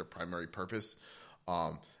their primary purpose.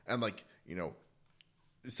 And like,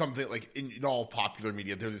 something like in all popular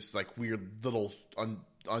media, there's this like weird little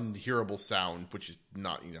unhearable sound, which is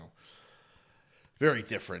not, very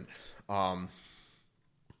different.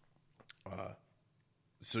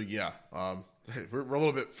 So yeah, we're a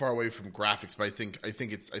little bit far away from graphics, but I think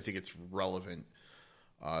it's relevant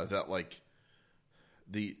that like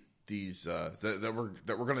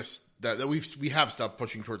we have stopped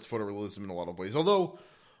pushing towards photorealism in a lot of ways. Although,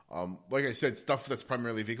 like I said, stuff that's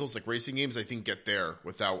primarily vehicles, like racing games, I think get there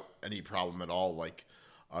without any problem at all. Like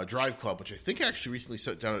Drive Club, which I think actually recently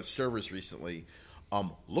set down its servers recently,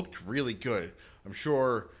 looked really good. I'm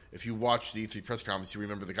sure if you watch the E3 press conference, you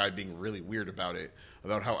remember the guy being really weird about it,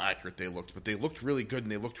 about how accurate they looked. But they looked really good,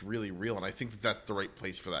 and they looked really real, and I think that's the right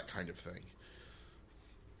place for that kind of thing.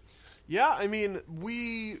 Yeah, I mean,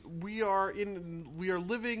 we are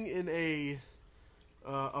living in a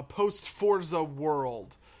post Forza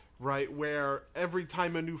world, right? Where every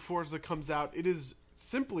time a new Forza comes out, it is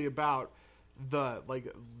simply about the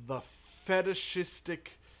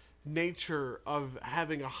fetishistic nature of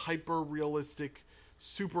having a hyper realistic,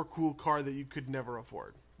 super cool car that you could never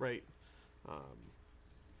afford, right?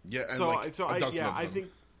 Yeah, and I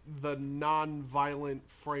think the non-violent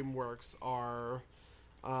frameworks are,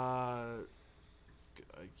 like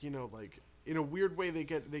in a weird way they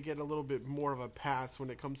get a little bit more of a pass when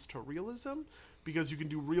it comes to realism, because you can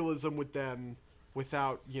do realism with them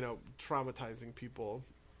without traumatizing people.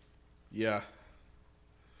 Yeah.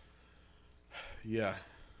 Yeah.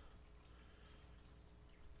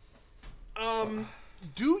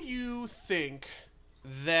 Do you think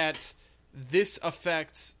that this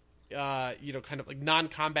affects, kind of like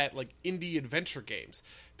non-combat, like indie adventure games?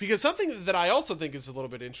 Because something that I also think is a little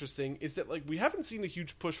bit interesting is that like we haven't seen a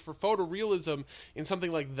huge push for photorealism in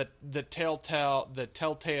something like the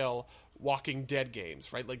Telltale Walking Dead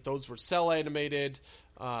games, right? Like those were cell animated,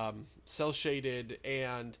 cell shaded,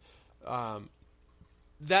 and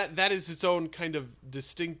that is its own kind of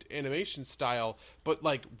distinct animation style. But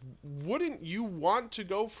like, wouldn't you want to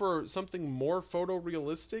go for something more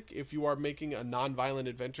photorealistic if you are making a non-violent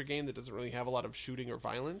adventure game that doesn't really have a lot of shooting or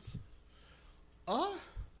violence?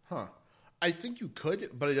 I think you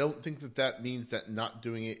could, but I don't think that means that not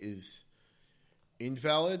doing it is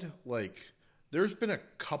invalid. Like, there's been a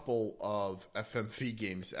couple of FMV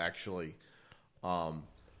games actually,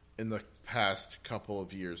 in the past couple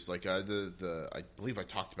of years. Like I believe I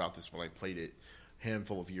talked about this when I played it a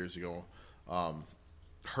handful of years ago.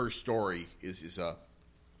 Her Story is an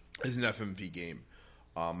FMV game.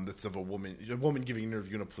 That's of a woman giving an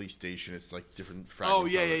interview in a police station. It's like different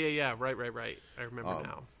fragments. Oh yeah. Right. I remember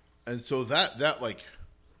now. And so that like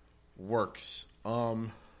works.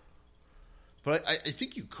 But I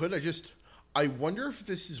think you could. I wonder if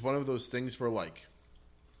this is one of those things where like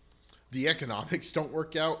the economics don't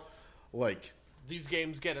work out. Like, these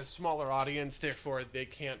games get a smaller audience, therefore they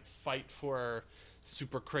can't fight for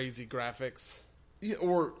super crazy graphics. Yeah,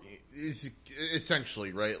 or is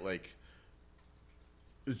essentially, right? Like,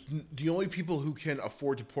 the only people who can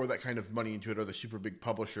afford to pour that kind of money into it are the super big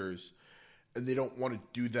publishers, and they don't want to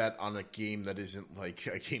do that on a game that isn't like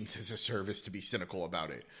a games as a service, to be cynical about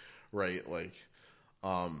it, right? Like,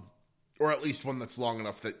 or at least one that's long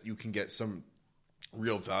enough that you can get some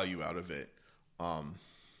real value out of it.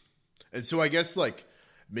 And so I guess like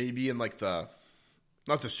maybe in like not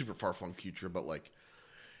the super far flung future, but like,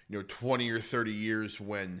 20 or 30 years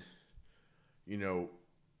when, or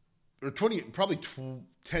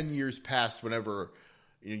 10 years past whenever,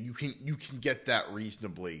 you can get that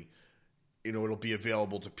reasonably, it'll be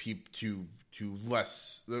available to people to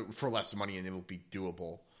for less money, and it'll be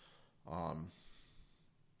doable.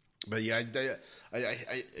 But yeah, I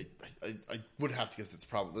would have to guess that's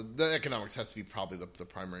probably the economics has to be probably the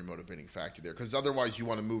primary motivating factor there, because otherwise you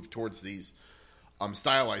want to move towards these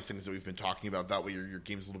stylized things that we've been talking about. That way your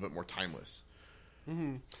game's a little bit more timeless.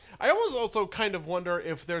 Mm-hmm. I almost also kind of wonder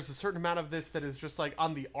if there's a certain amount of this that is just like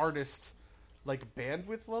on the artist like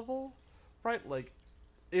bandwidth level, right? Like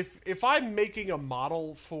if I'm making a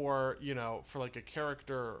model for like a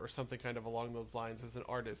character or something kind of along those lines as an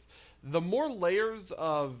artist, the more layers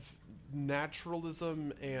of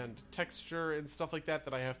naturalism and texture and stuff like that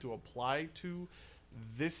I have to apply to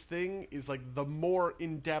this thing is like the more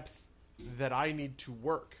in depth that I need to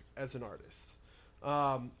work as an artist.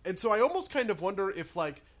 And so I almost kind of wonder if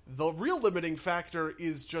like the real limiting factor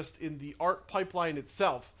is just in the art pipeline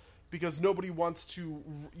itself, because nobody wants to,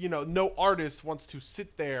 no artist wants to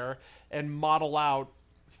sit there and model out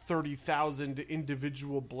 30,000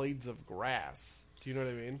 individual blades of grass. Do you know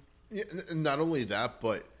what I mean? Yeah, not only that,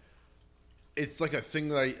 but it's like a thing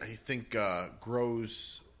that I think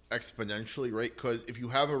grows exponentially, right? Because if you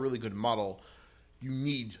have a really good model, you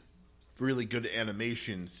need really good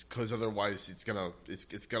animations, because otherwise it's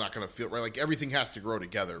not gonna feel right. Like, everything has to grow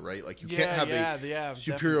together, right? Like, you can't have a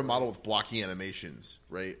superior definitely model with blocky animations,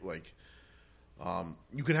 right? Like,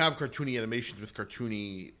 you can have cartoony animations with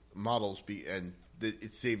cartoony models, and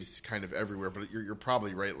it saves kind of everywhere. But you're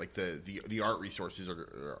probably right. Like, the art resources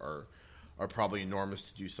are probably enormous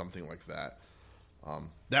to do something like that.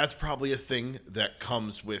 That's probably a thing that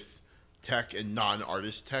comes with tech and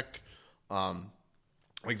non-artist tech.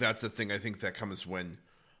 Like, that's a thing I think that comes when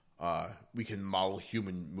we can model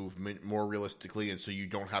human movement more realistically, and so you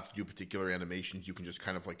don't have to do particular animations. You can just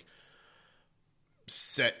kind of like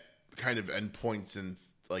set kind of endpoints, and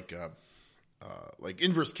like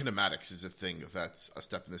inverse kinematics is a thing that's a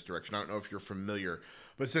step in this direction. I don't know if you're familiar,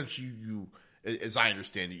 but essentially you as I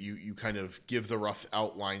understand it, you kind of give the rough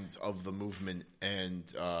outlines of the movement, and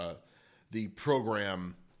the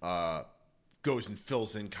program goes and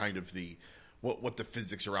fills in kind of what the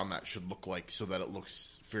physics around that should look like, so that it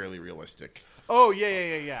looks fairly realistic. Oh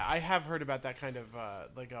yeah. I have heard about that kind of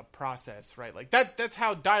like a process, right? Like that's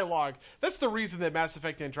how dialogue. That's the reason that Mass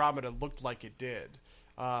Effect Andromeda looked like it did,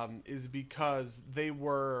 is because they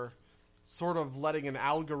were sort of letting an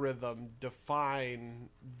algorithm define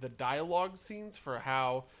the dialogue scenes for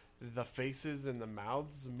how the faces and the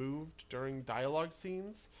mouths moved during dialogue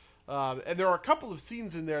scenes. And there are a couple of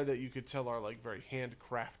scenes in there that you could tell are like very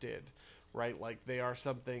handcrafted, right? Like they are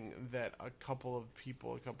something that a couple of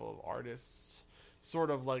people, a couple of artists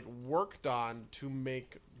sort of like worked on to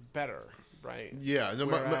make better, right? Yeah, no,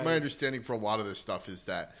 my understanding for a lot of this stuff is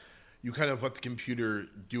that you kind of let the computer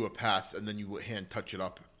do a pass and then you hand touch it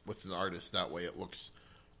up with an artist. That way it looks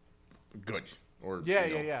good. Or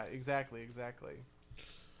yeah, exactly.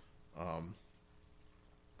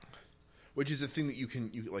 Which is a thing that you can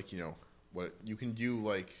what you can do,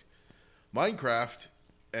 like Minecraft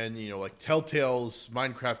and like Telltale's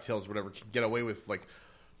Minecraft Tales, whatever, can get away with like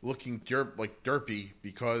looking derpy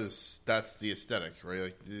because that's the aesthetic, right?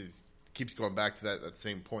 Like it keeps going back to that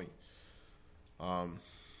same point. I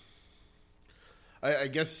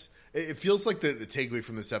guess it feels like the takeaway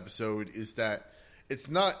from this episode is that it's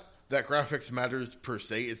not that graphics matters per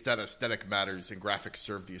se; it's that aesthetic matters, and graphics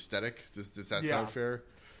serve the aesthetic. Does that sound fair?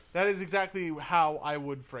 That is exactly how I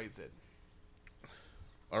would phrase it.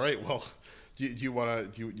 All right. Well, do you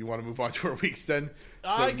want to move on to our weeks then?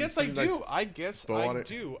 I guess I do.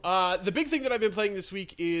 The big thing that I've been playing this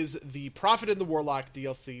week is the Prophet and the Warlock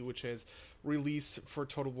DLC, which is released for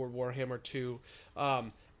Total War Warhammer 2.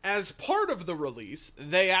 As part of the release,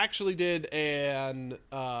 they actually did an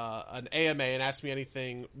AMA and Ask Me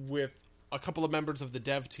Anything with a couple of members of the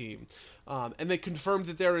dev team, and they confirmed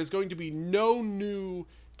that there is going to be no new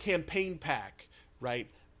campaign pack, right?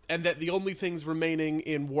 And that the only things remaining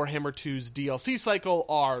in Warhammer 2's DLC cycle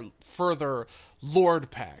are further Lord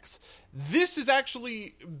packs. This has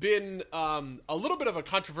actually been a little bit of a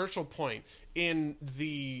controversial point in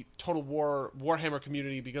the Total War Warhammer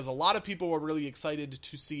community, because a lot of people were really excited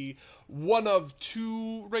to see one of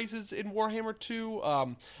two races in Warhammer 2.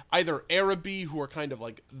 Either Araby, who are kind of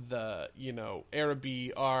like the,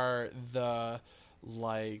 Araby are the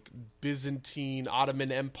like Byzantine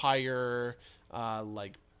Ottoman Empire,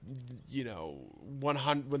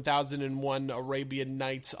 1001 Arabian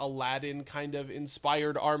Nights Aladdin kind of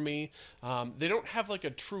inspired army. They don't have like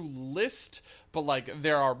a true list, but like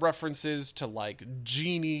there are references to like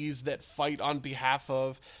genies that fight on behalf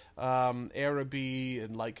of Araby,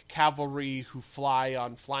 and like cavalry who fly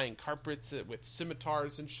on flying carpets with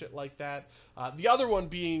scimitars and shit like that. The other one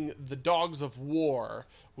being the Dogs of War,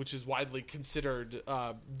 which is widely considered...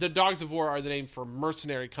 the Dogs of War are the name for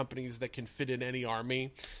mercenary companies that can fit in any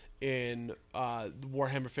army in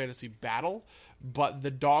Warhammer Fantasy Battle. But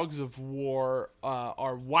the Dogs of War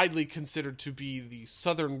are widely considered to be the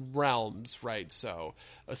southern realms, right? So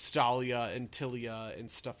Astalia and Tilia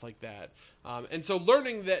and stuff like that. And so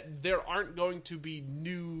learning that there aren't going to be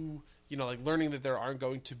new... learning that there aren't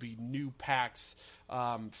going to be new packs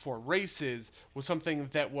for races was something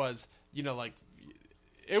that was,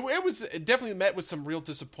 it was definitely met with some real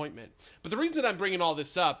disappointment. But the reason I'm bringing all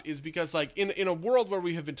this up is because, like, in a world where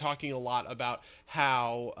we have been talking a lot about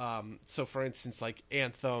how, so for instance, like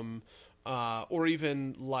Anthem, or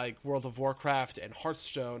even like World of Warcraft and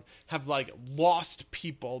Hearthstone have like lost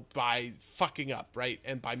people by fucking up, right?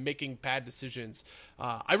 And by making bad decisions.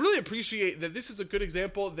 I really appreciate that this is a good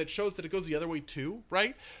example that shows that it goes the other way too,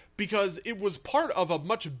 right? Because it was part of a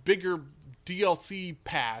much bigger DLC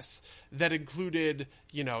pass that included,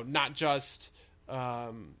 not just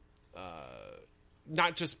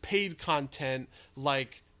paid content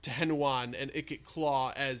like Tehenuan and Ikit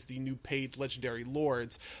Claw as the new paid legendary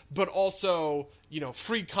lords, but also,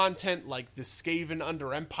 free content like the Skaven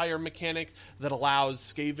Under Empire mechanic that allows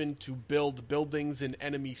Skaven to build buildings in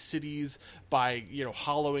enemy cities by,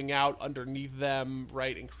 hollowing out underneath them,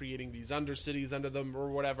 right, and creating these undercities under them or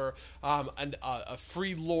whatever. And a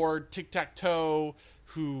free lord, Tic-Tac-Toe,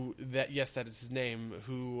 that is his name,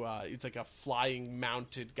 who it's like a flying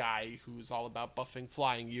mounted guy who's all about buffing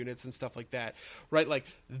flying units and stuff like that, right? Like,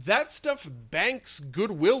 that stuff banks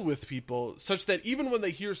goodwill with people, such that even when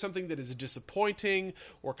they hear something that is disappointing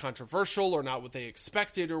or controversial or not what they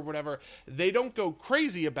expected or whatever, they don't go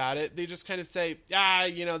crazy about it. They just kind of say,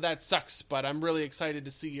 that sucks, but I'm really excited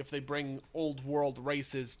to see if they bring old world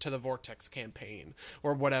races to the Vortex campaign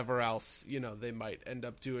or whatever else, they might end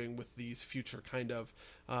up doing with these future kind of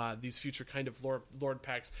Lord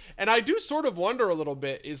packs. And I do sort of wonder a little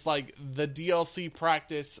bit, is like the DLC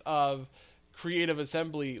practice of Creative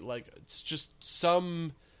Assembly, like, it's just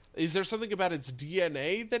is there something about its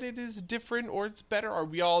DNA that it is different or it's better? Are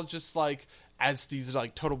we all just like as these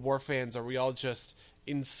like Total War fans, are we all just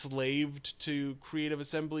enslaved to Creative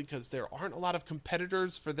Assembly because there aren't a lot of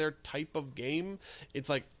competitors for their type of game? It's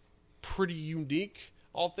like pretty unique,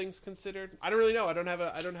 all things considered. I don't really know. I don't have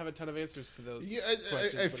a ton of answers to those. Yeah,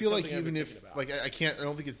 questions, I but feel it's like something I've even been if thinking about. like I can't, I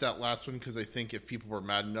don't think it's that last one, because I think if people were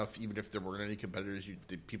mad enough, even if there weren't any competitors,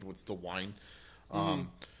 people would still whine, or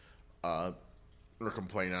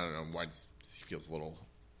complain. I don't know. Whine feels a little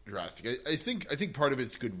drastic. I think part of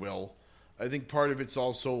it's goodwill. I think part of it's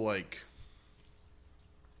also like,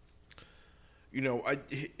 you know,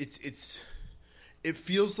 it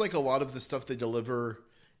feels like a lot of the stuff they deliver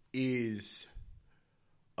is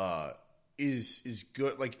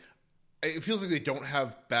good. Like, it feels like they don't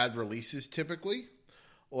have bad releases typically.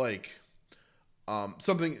 Like,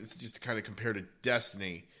 something just to kind of compare to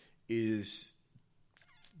Destiny is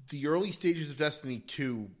the early stages of Destiny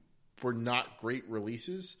 2 were not great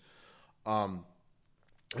releases.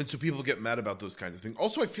 And so people get mad about those kinds of things.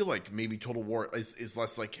 Also, I feel like maybe Total War is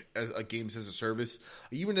less like a games as a service.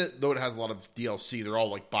 Even though it has a lot of DLC, they're all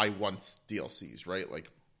like buy once DLCs, right? Like,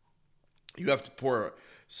 you have to pour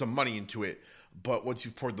some money into it, but once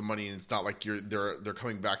you've poured the money in, it's not like they're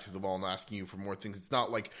coming back to the well and asking you for more things. It's not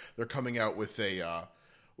like they're coming out with a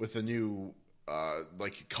new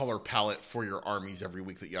like color palette for your armies every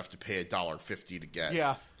week that you have to pay $1.50 to get.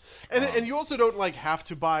 Yeah. And you also don't like have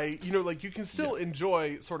to buy, you know, like you can still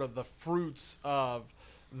enjoy sort of the fruits of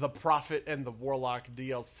the Prophet and the Warlock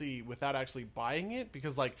DLC without actually buying it,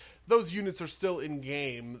 because like those units are still in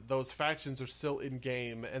game, those factions are still in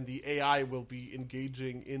game, and the AI will be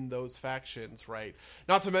engaging in those factions, right?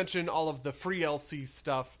 Not to mention all of the free LC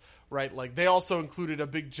stuff, right? Like they also included a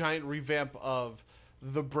big giant revamp of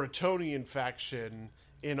the Bretonnian faction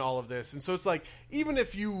in all of this. And so it's like, even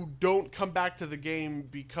if you don't come back to the game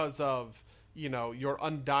because of, you know, your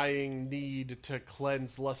undying need to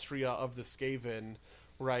cleanse Lustria of the Skaven,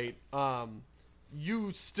 right,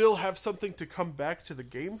 you still have something to come back to the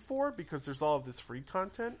game for because there's all of this free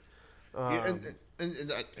content. Yeah,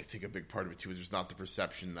 and I think a big part of it too is there's not the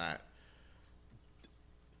perception that,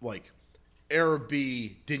 like,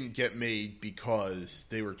 Araby didn't get made because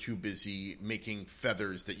they were too busy making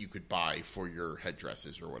feathers that you could buy for your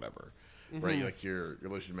headdresses or whatever, right? Like your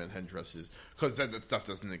Lizardman headdresses, because that stuff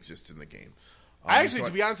doesn't exist in the game.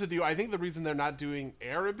 To be honest with you, I think the reason they're not doing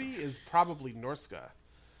Araby is probably Norska.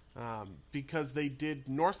 Because they did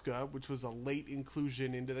Norska, which was a late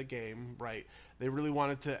inclusion into the game, right? They really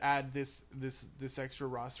wanted to add this extra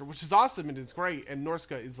roster, which is awesome and it's great. And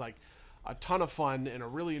Norska is like a ton of fun and a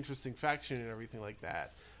really interesting faction and everything like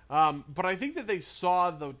that. But I think that they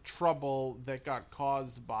saw the trouble that got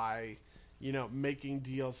caused by, you know, making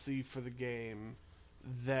DLC for the game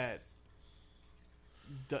that,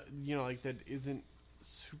 you know, like that isn't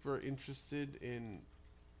super interested in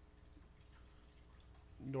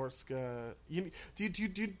Norska. Do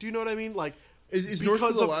you know what I mean? Like, is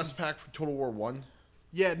Norska the last pack for Total War 1?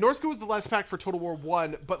 Yeah, Norska was the last pack for Total War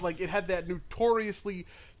 1, but like it had that notoriously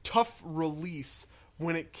tough release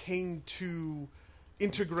when it came to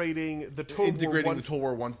integrating the Total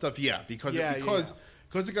War 1 stuff. Yeah, because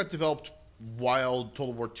it got developed while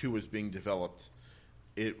Total War 2 was being developed.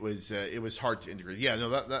 It was hard to integrate. Yeah, no,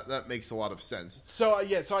 that makes a lot of sense. So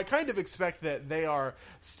I kind of expect that they are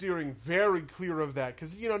steering very clear of that,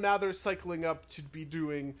 because, you know, now they're cycling up to be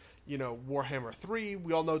doing, you know, Warhammer 3.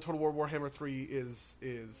 We all know Total War Warhammer 3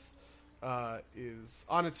 is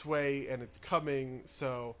on its way and it's coming.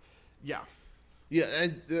 So, yeah. Yeah,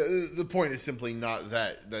 and the point is simply not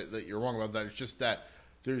that you're wrong about that. It's just that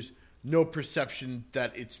there's no perception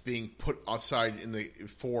that it's being put aside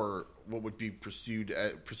for what would be perceived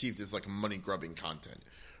as like money grubbing content,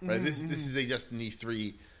 right? Mm-hmm. This is a Destiny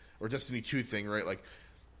 3 or Destiny 2 thing, right? Like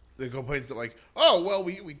the complaints that like, oh well,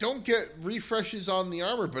 we don't get refreshes on the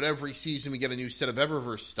armor, but every season we get a new set of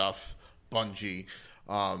Eververse stuff, Bungie,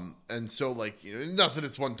 and so like, you know, not that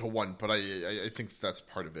it's 1-to-1, but I think that's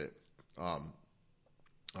part of it. I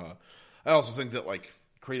also think that like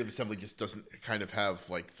Creative Assembly just doesn't kind of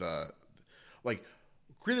have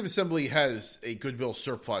Creative Assembly has a goodwill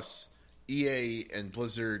surplus. EA and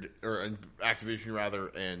Blizzard, and Activision rather,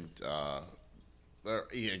 and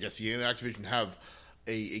I guess EA and Activision have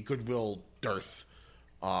a goodwill dearth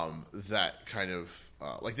that kind of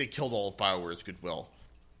like they killed all of BioWare's goodwill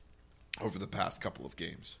over the past couple of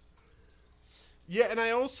games. Yeah, and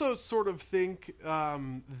I also sort of think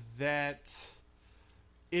that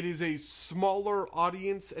it is a smaller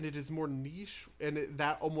audience and it is more niche, and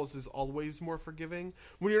that almost is always more forgiving.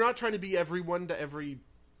 When you're not trying to be everyone to every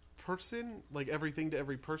person, like everything to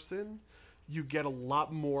every person, you get a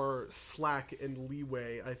lot more slack and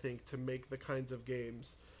leeway, I think, to make the kinds of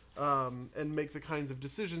games and make the kinds of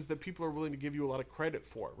decisions that people are willing to give you a lot of credit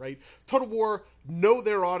for, right? Total War know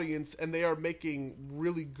their audience, and they are making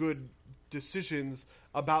really good decisions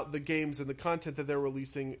about the games and the content that they're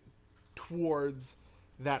releasing towards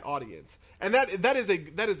that audience. And that is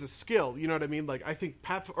a skill, you know what I mean? Like, I think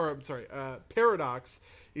Paradox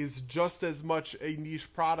is just as much a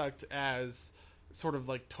niche product as sort of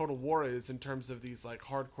like Total War is in terms of these like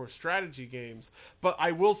hardcore strategy games. But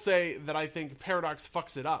I will say that I think Paradox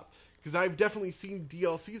fucks it up, because I've definitely seen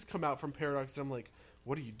DLCs come out from Paradox and I'm like,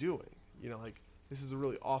 what are you doing? You know, like, this is a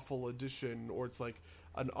really awful edition, or it's like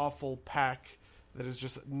an awful pack that is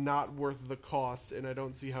just not worth the cost, and I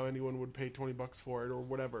don't see how anyone would pay $20 for it, or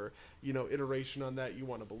whatever, you know, iteration on that you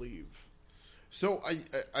want to believe. So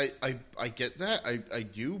I get that, I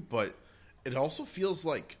do, but it also feels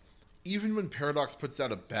like even when Paradox puts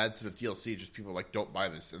out a bad set of DLC, just people are like, don't buy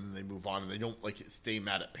this, and then they move on, and they don't like stay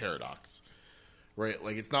mad at Paradox, right?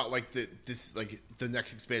 Like, it's not like the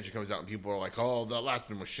next expansion comes out and people are like, oh, the last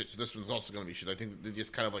one was shit, so this one's also going to be shit. I think they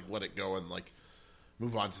just kind of like let it go and like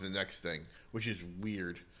move on to the next thing, which is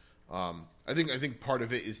weird. I think part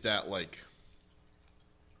of it is that like.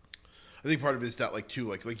 I think part of it is that, like, too,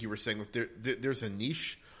 like you were saying, there's a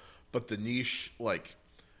niche, but the niche, like,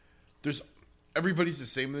 everybody's the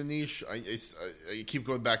same in the niche. I keep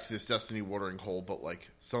going back to this Destiny watering hole, but, like,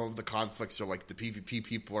 some of the conflicts are, like, the PvP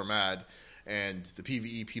people are mad, and the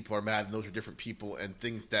PvE people are mad, and those are different people, and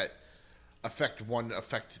things that affect one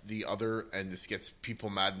affect the other, and this gets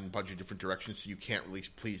people mad in a bunch of different directions, so you can't really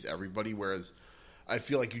please everybody, whereas I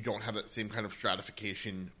feel like you don't have that same kind of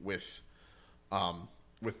stratification with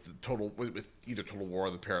either Total War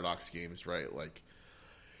or the Paradox games, right? Like,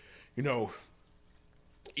 you know,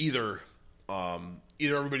 either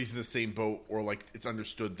everybody's in the same boat, or like it's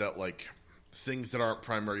understood that like things that aren't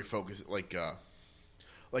primary focus, like I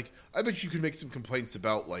bet you could make some complaints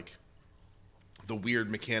about like the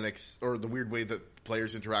weird mechanics or the weird way that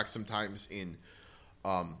players interact sometimes in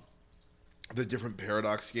the different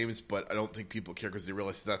Paradox games, but I don't think people care because they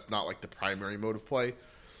realize that's not like the primary mode of play,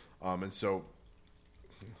 and so.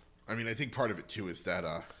 I mean, I think part of it, too, is that,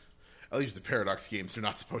 at least the Paradox games, they're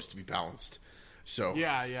not supposed to be balanced. So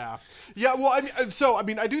Yeah, well, I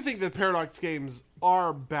mean, I do think that Paradox games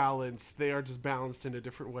are balanced. They are just balanced in a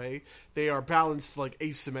different way. They are balanced, like,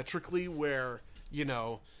 asymmetrically, where, you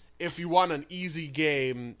know, if you want an easy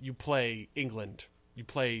game, you play England. You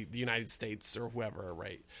play the United States or whoever,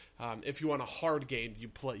 right? If you want a hard game, you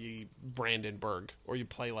play Brandenburg, or you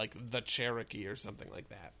play, like, the Cherokee or something like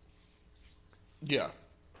that. Yeah.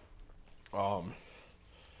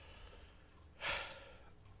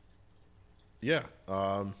 Yeah.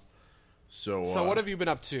 So what have you been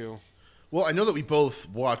up to? Well, I know that we both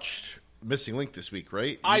watched Missing Link this week,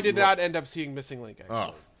 right? I did not end up seeing Missing Link, actually.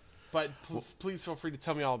 Oh. But please feel free to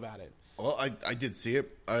tell me all about it. Well, I did see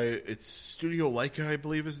it. It's Studio Leica, I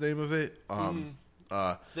believe is the name of it.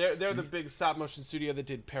 They're the big stop motion studio that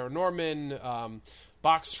did Paranorman,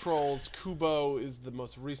 Box Trolls. Kubo is the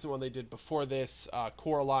most recent one they did before this.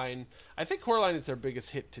 Coraline. I think Coraline is their biggest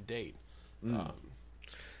hit to date.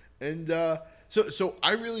 So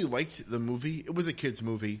I really liked the movie. It was a kids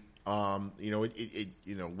movie.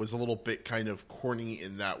 It was a little bit kind of corny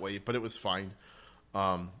in that way, but it was fine.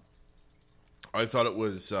 I thought it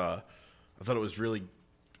was really,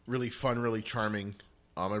 really fun, really charming.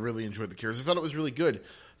 I really enjoyed the characters. I thought it was really good.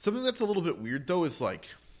 Something that's a little bit weird though is like,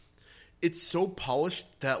 it's so polished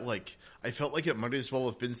that like I felt like it might as well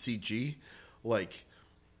have been CG. Like,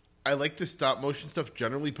 I like the stop motion stuff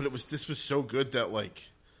generally, but this was so good that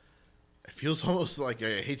like it feels almost like,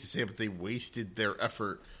 I hate to say it, but they wasted their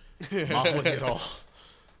effort modeling it all.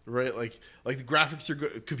 Right? Like the graphics are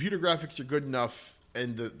good, computer graphics are good enough,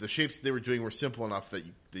 and the shapes they were doing were simple enough that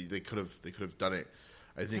they could have done it.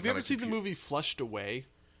 I think. Have you ever seen the movie Flushed Away?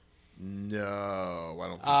 No, I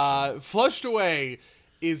don't think so. Flushed Away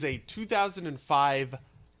is a 2005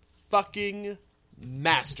 fucking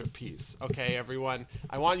masterpiece. Okay, everyone,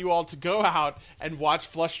 I want you all to go out and watch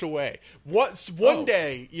Flushed Away. One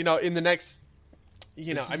day, in the next,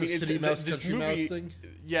 this movie.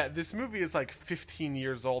 Yeah, this movie is like 15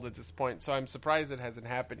 years old at this point, so I'm surprised it hasn't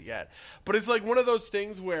happened yet. But it's like one of those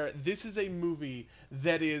things where this is a movie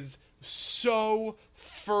that is so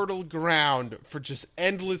fertile ground for just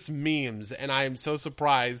endless memes, and I am so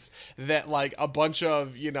surprised that like a bunch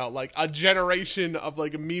of like a generation of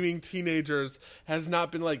like memeing teenagers has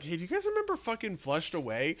not been like, hey, do you guys remember fucking Flushed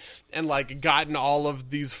Away, and like gotten all of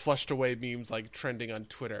these Flushed Away memes like trending on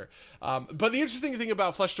Twitter. But the interesting thing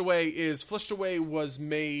about Flushed Away is Flushed Away was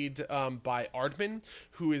made by Aardman,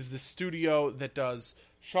 who is the studio that does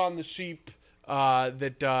Shaun the Sheep,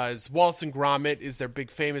 that does Wallace and Gromit is their big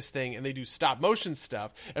famous thing, and they do stop motion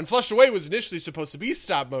stuff. And Flushed Away was initially supposed to be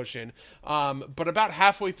stop motion, but about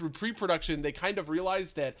halfway through pre-production, they kind of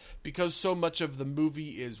realized that because so much of the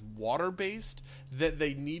movie is water-based, that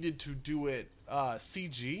they needed to do it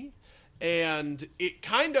CG, and it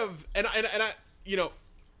kind of and I you know.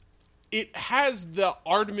 It has the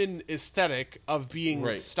Aardman aesthetic of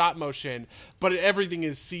being stop motion, but everything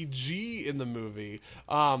is CG in the movie.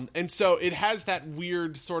 And so it has that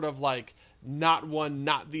weird sort of like not one,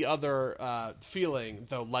 not the other feeling,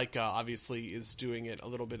 though Laika obviously is doing it a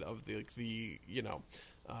little bit of the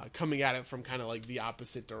coming at it from kind of like the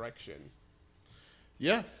opposite direction.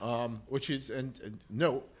 Yeah, which is, and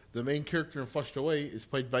note, the main character in Flushed Away is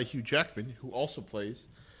played by Hugh Jackman, who also plays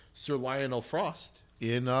Sir Lionel Frost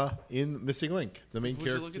in Missing Link, the main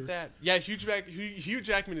character. Would you look at that? Yeah, Hugh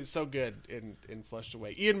Jackman is so good in Flushed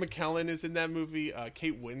Away. Ian McKellen is in that movie.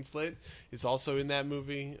 Kate Winslet is also in that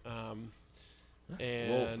movie.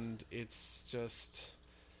 It's just...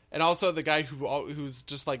 And also the guy who's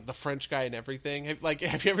just like the French guy and everything.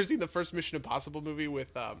 Have you ever seen the first Mission Impossible movie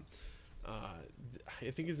with... I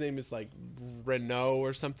think his name is like Renault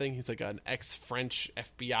or something. He's like an ex-French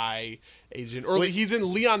FBI agent, or he's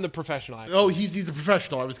in Leon the Professional. Actually. Oh, he's a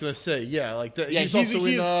professional. I was gonna say, yeah, like that. Yeah, he's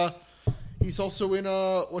also in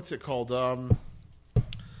what's it called?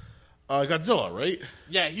 Godzilla, right?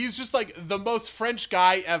 Yeah, he's just like the most French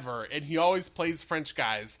guy ever, and he always plays French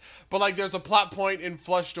guys. But like, there's a plot point in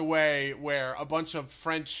Flushed Away where a bunch of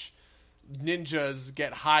French ninjas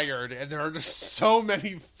get hired, and there are just so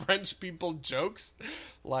many French people jokes.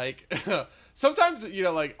 Like sometimes,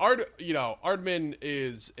 like Aardman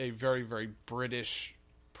is a very, very British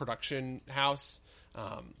production house.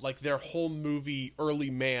 Like their whole movie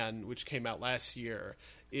Early Man, which came out last year,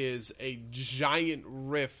 is a giant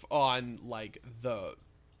riff on like the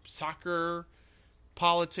soccer,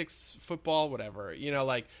 politics, football, whatever.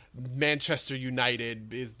 Like Manchester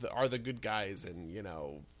United are the good guys, and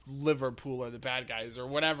Liverpool are the bad guys, or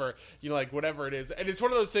whatever, like whatever it is. And it's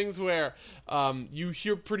one of those things where you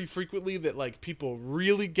hear pretty frequently that like people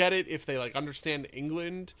really get it if they like understand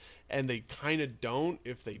England, and they kind of don't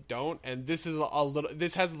if they don't. And this has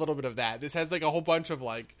a little bit of that. This has like a whole bunch of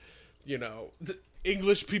like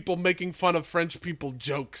English people making fun of French people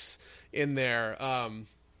jokes in there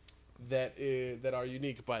that are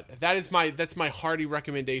unique. But that's my hearty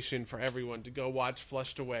recommendation for everyone to go watch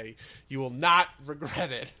Flushed Away. You will not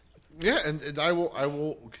regret it. Yeah, and I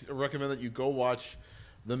will recommend that you go watch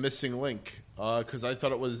The Missing Link, because I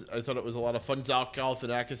thought it was a lot of fun. Zach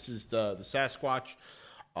Galifianakis is the Sasquatch.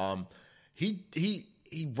 He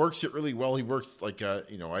works it really well. He works like I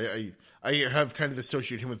have kind of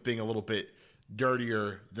associated him with being a little bit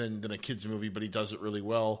dirtier than a kids movie, but he does it really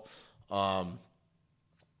well.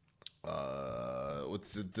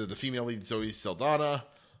 What's the female lead, Zoe Saldana?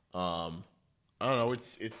 I don't know.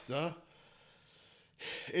 It's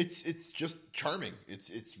just charming. It's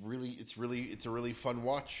a really fun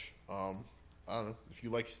watch. I don't know if you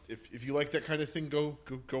like that kind of thing. Go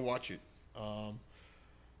watch it.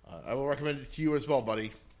 I will recommend it to you as well,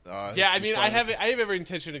 buddy. Yeah, I mean, I have every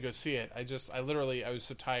intention to go see it. I was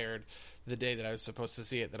so tired the day that I was supposed to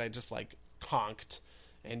see it that I just like conked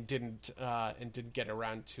and didn't get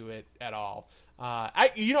around to it at all.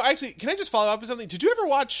 Actually, can I just follow up with something? Did you ever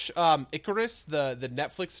watch Icarus, the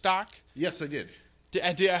Netflix doc? Yes, I did.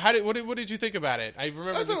 What did you think about it? I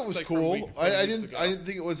remember. I thought it was like cool. I didn't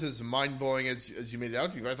think it was as mind blowing as you made it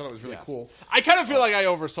out to be. But I thought it was really cool. I kind of feel like I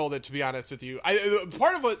oversold it, to be honest with you.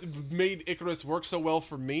 Part of what made Icarus work so well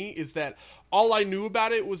for me is that all I knew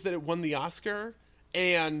about it was that it won the Oscar,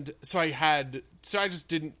 and so I just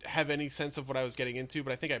didn't have any sense of what I was getting into.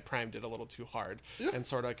 But I think I primed it a little too hard and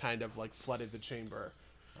sort of kind of like flooded the chamber.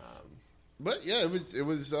 But yeah, it was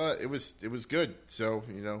good. So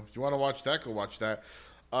if you want to watch that, go watch that.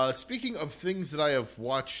 Speaking of things that I have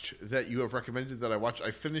watched that you have recommended that I watched, I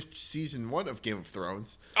finished season 1 of Game of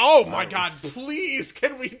Thrones. Oh my God! Please,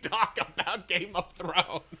 can we talk about Game of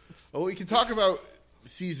Thrones? Well, we can talk about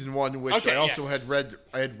season 1, which I also had read.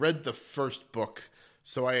 I had read the first book,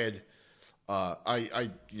 so I had,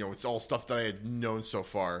 it's all stuff that I had known so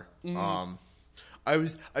far. Mm-hmm. I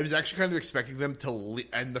was actually kind of expecting them to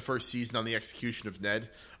end the first season on the execution of Ned.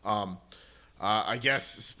 I guess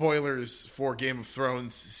spoilers for Game of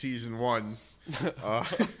Thrones season 1.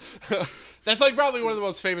 That's like probably one of the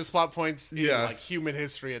most famous plot points in like human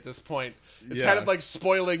history at this point. It's kind of like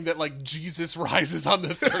spoiling that like Jesus rises on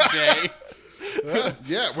the third day.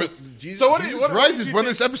 Jesus rises when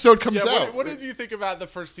this episode comes out. What did you think about the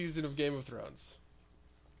first season of Game of Thrones?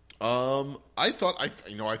 I thought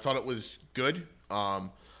it was good.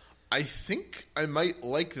 I think I might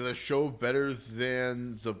like the show better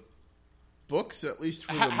than the books, at least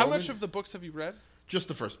for the moment. How much of the books have you read? Just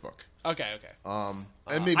the first book. Okay. And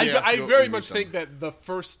maybe I very much think that the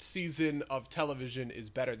first season of television is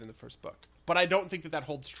better than the first book, but I don't think that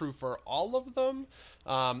holds true for all of them.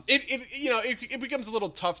 It becomes a little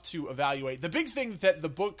tough to evaluate. The big thing that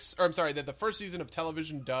that the first season of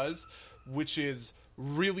television does, which is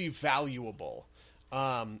really valuable,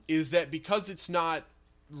 is that because it's not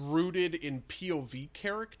rooted in POV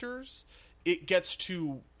characters, it gets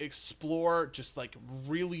to explore just like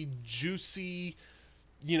really juicy,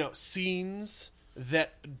 scenes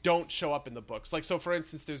that don't show up in the books. Like, so for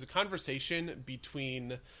instance, there's a conversation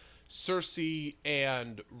between Cersei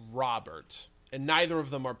and Robert, and neither of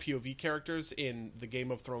them are POV characters in the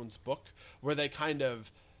Game of Thrones book, where they kind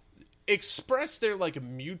of express their like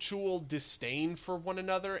mutual disdain for one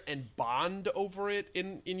another and bond over it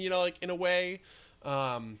in a way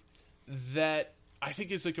that I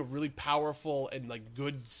think is like a really powerful and like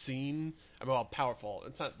good scene. I mean, well, powerful.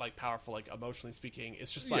 It's not like powerful, like emotionally speaking.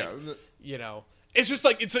 It's just like, it's just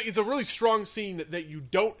like, it's a really strong scene that you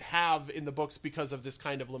don't have in the books because of this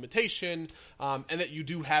kind of limitation, and that you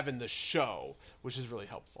do have in the show, which is really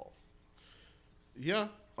helpful. Yeah.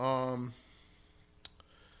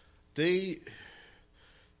 They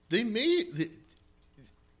made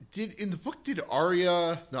in the book,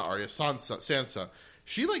 Sansa,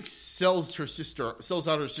 she like sells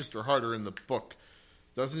out her sister harder in the book,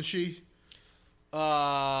 doesn't she? In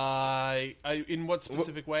what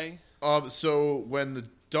specific way? So when the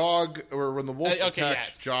wolf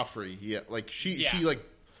attacks Joffrey, she like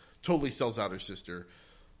totally sells out her sister,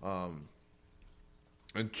 and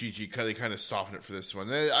Gigi kind of softened it for this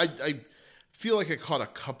one. I feel like I caught a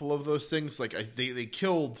couple of those things. Like they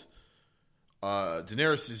killed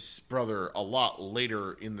Daenerys' brother a lot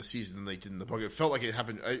later in the season than they did in the book. It felt like it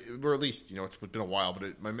happened, or at least it's been a while. But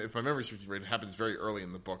if my memory serves me right, it happens very early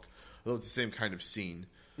in the book. Although it's the same kind of scene.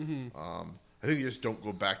 Mm-hmm. I think you just don't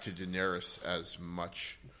go back to Daenerys as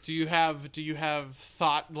much. Do you have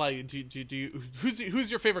thought, like, do you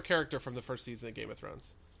who's your favorite character from the first season of Game of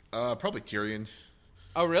Thrones? Probably Tyrion.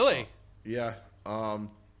 Oh, really? Yeah.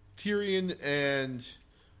 Tyrion and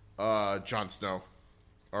Jon Snow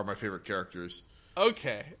are my favorite characters.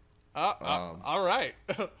 Okay. All right.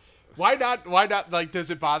 Why not? Like,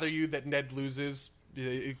 does it bother you that Ned loses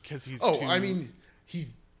because he's? I mean,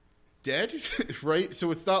 he's dead, right?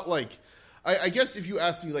 So it's not like. I guess if you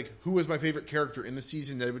ask me, like, who was my favorite character in the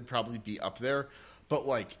season, Ned would probably be up there. But,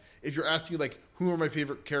 like, if you're asking, like, who are my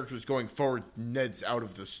favorite characters going forward, Ned's out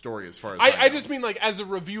of the story as far as I just mean, like, as a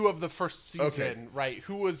review of the first season, okay. Right?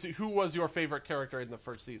 Who was your favorite character in the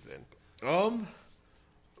first season? I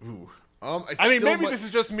mean, maybe this is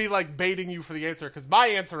just me, like, baiting you for the answer, because my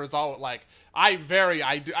answer is all, like, I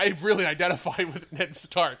really identify with Ned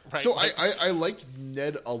Stark, right? So I like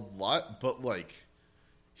Ned a lot, but, like,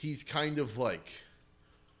 he's kind of, like,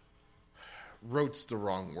 rote's the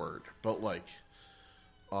wrong word, but, like,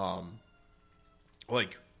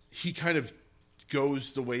 he kind of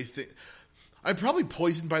goes the way I'm probably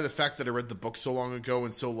poisoned by the fact that I read the book so long ago,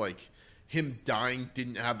 and so, like, him dying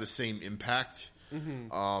didn't have the same impact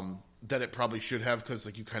that it probably should have, because,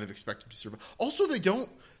 like, you kind of expect him to survive. Also, they don't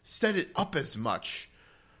set it up as much,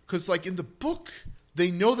 because, like, in the book, they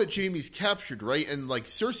know that Jaime's captured, right? And, like,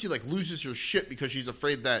 Cersei, like, loses her shit because she's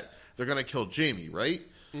afraid that they're going to kill Jaime, right?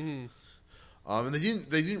 Mm-hmm. And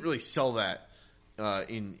they didn't really sell that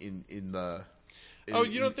in the...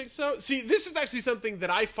 you don't think so? See, this is actually something that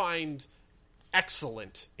I find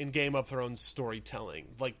excellent in Game of Thrones storytelling.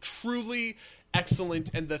 Like, truly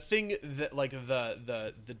excellent, and the thing that, like,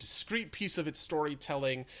 the discrete piece of its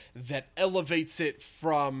storytelling that elevates it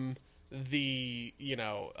from the,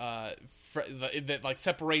 that, like,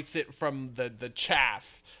 separates it from the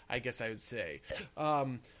chaff, I guess I would say,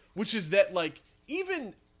 which is that, like,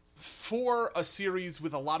 even for a series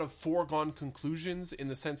with a lot of foregone conclusions, in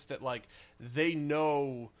the sense that, like, they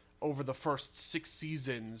know over the first 6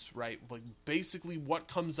 seasons, right, like, basically what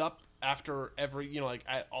comes up after every,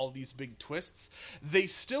 all these big twists, they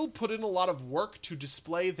still put in a lot of work to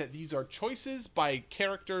display that these are choices by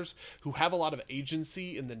characters who have a lot of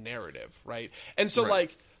agency in the narrative, right? And so,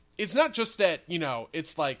 like, it's not just that,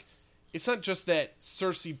 it's not just that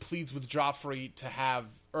Cersei pleads with Joffrey to have,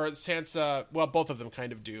 or Sansa, well, both of them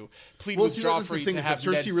kind of do, plead with Joffrey to have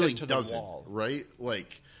Ned sent to the wall. Right?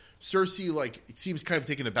 Like, Cersei, like, it seems kind of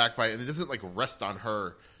taken aback by it, and it doesn't, like, rest on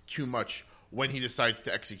her too much when he decides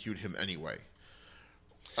to execute him anyway.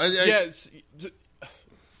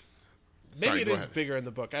 Maybe it is bigger in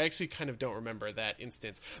the book. I actually kind of don't remember that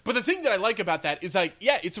instance. But the thing that I like about that is, like,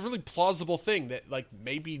 yeah, it's a really plausible thing that, like,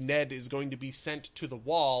 maybe Ned is going to be sent to the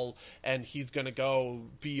Wall and he's going to go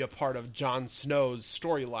be a part of Jon Snow's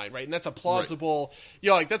storyline, right? And that's a plausible,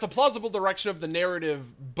 that's a plausible direction of the narrative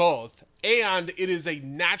both. And it is a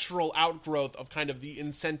natural outgrowth of kind of the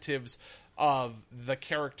incentives of the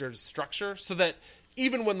character's structure, so that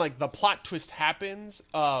even when, like, the plot twist happens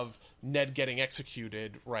of Ned getting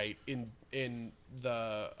executed, right, in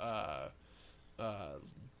the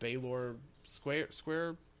Baelor Square,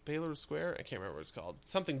 Baelor Square? I can't remember what it's called.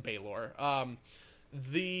 Something Baelor.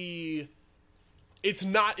 It's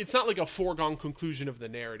not like a foregone conclusion of the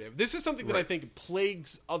narrative. This is something that I think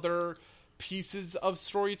plagues other pieces of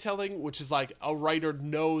storytelling, which is like a writer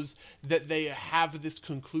knows that they have this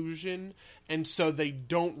conclusion, and so they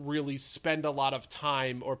don't really spend a lot of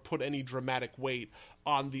time or put any dramatic weight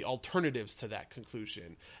on the alternatives to that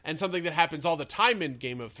conclusion. And something that happens all the time in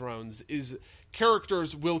Game of Thrones is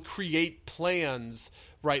characters will create plans,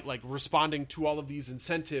 right, like responding to all of these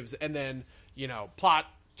incentives, and then, plot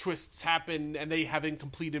twists happen and they have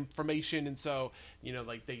incomplete information, and so,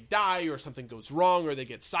 like, they die or something goes wrong or they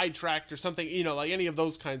get sidetracked or something, like any of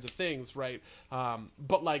those kinds of things, right?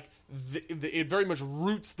 But, like, it very much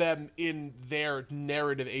roots them in their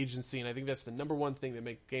narrative agency, and I think that's the number one thing that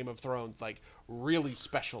makes Game of Thrones, like, really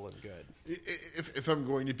special and good. If I'm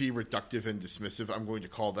going to be reductive and dismissive, I'm going to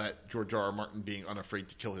call that George R.R. Martin being unafraid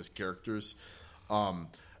to kill his characters,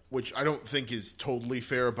 which I don't think is totally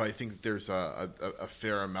fair, but I think that there's a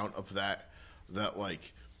fair amount of that,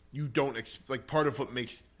 like, you don't like, part of what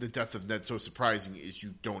makes the death of Ned so surprising is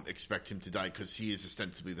you don't expect him to die because he is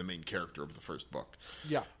ostensibly the main character of the first book.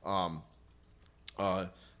 Yeah. But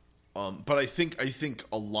I think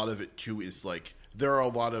a lot of it too is, like, there are a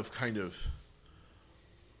lot of kind of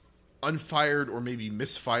unfired or maybe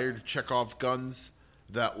misfired Chekhov guns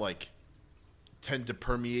that, like, tend to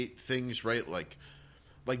permeate things, right? Like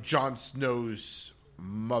Jon Snow's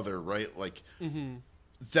mother, right? Like,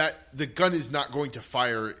 that the gun is not going to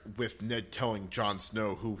fire with Ned telling Jon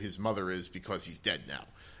Snow who his mother is because he's dead now,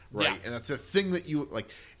 right? Yeah. And that's a thing that you, like,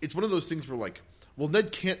 it's one of those things where, like, well,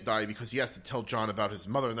 Ned can't die because he has to tell Jon about his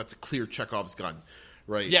mother, and that's a clear Chekhov's gun,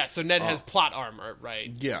 right? Yeah, so Ned has plot armor,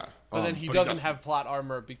 right? Yeah. But then he doesn't have plot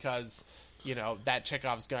armor because, that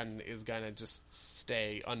Chekhov's gun is going to just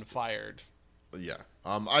stay unfired. Yeah.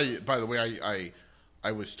 By the way,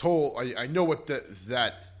 I was told, I know what the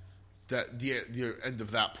end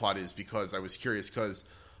of that plot is because I was curious, because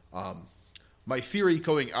my theory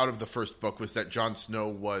going out of the first book was that Jon Snow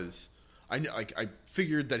was, I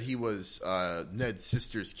figured that he was Ned's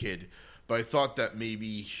sister's kid, but I thought that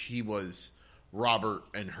maybe he was Robert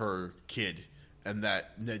and her kid, and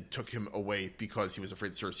that Ned took him away because he was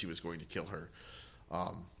afraid Cersei was going to kill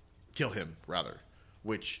him,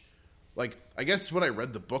 which, like, I guess when I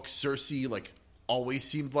read the book, Cersei, like, always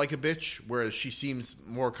seemed like a bitch, whereas she seems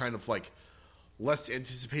more kind of, like, less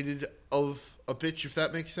anticipated of a bitch, if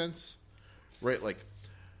that makes sense, right? Like,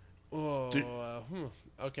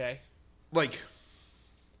 okay, like,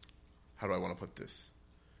 how do I want to put this?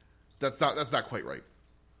 That's not quite right.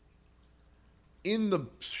 In the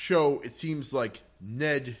show, it seems like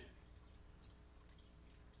Ned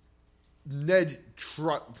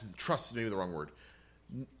trust is maybe the wrong word.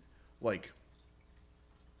 Like,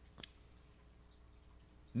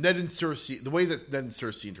 Ned and Cersei, the way that Ned and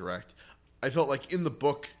Cersei interact, I felt like in the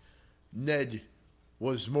book, Ned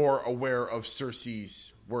was more aware of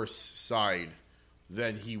Cersei's worse side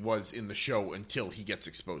than he was in the show until he gets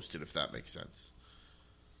exposed to it, if that makes sense.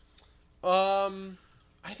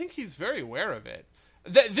 I think he's very aware of it.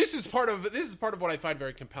 This is part of what I find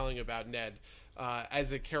very compelling about Ned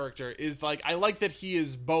as a character, is, like, I like that he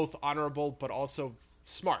is both honorable but also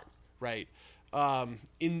smart, right?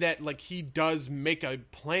 In that, like, he does make a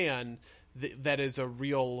plan that is a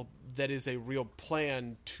real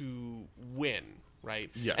plan to win,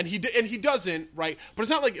 right? Yeah. And he doesn't, right? But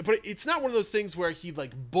it's not one of those things where he,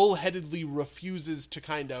 like, bullheadedly refuses to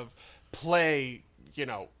kind of play,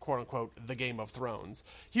 quote unquote, the Game of Thrones.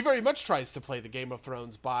 He very much tries to play the Game of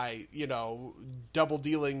Thrones by, double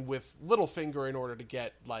dealing with Littlefinger in order to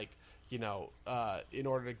get, like,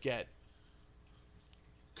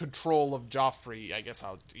 control of Joffrey, I guess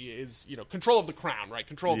control of the crown, right?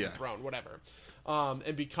 Control of the throne, whatever.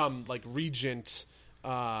 And become, like, regent,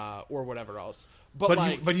 or whatever else. But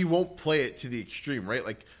he won't play it to the extreme, right?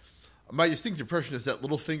 Like, my distinct impression is that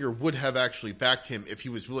Littlefinger would have actually backed him if he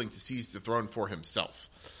was willing to seize the throne for himself.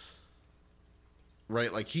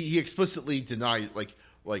 Right? Like, he explicitly denies,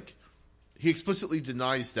 he explicitly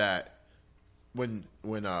denies that when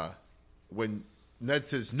Ned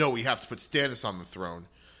says, no, we have to put Stannis on the throne.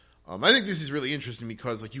 I think this is really interesting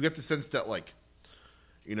because, like, you get the sense that, like,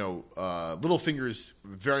 you know, Littlefinger's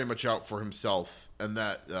very much out for himself, and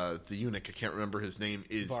that the eunuch, I can't remember his name,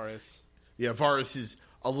 is... Varys. Yeah, Varys is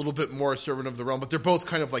a little bit more servant of the realm, but they're both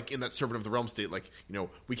kind of, like, in that servant of the realm state. Like, you know,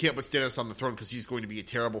 we can't put Stannis on the throne because he's going to be a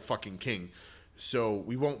terrible fucking king. So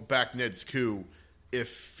we won't back Ned's coup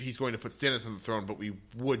if he's going to put Stannis on the throne, but we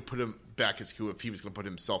would put him back his coup if he was going to put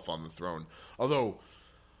himself on the throne. Although...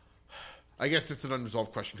 I guess that's an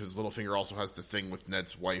unresolved question because Littlefinger also has the thing with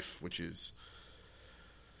Ned's wife, which is...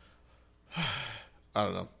 I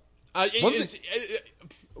don't know.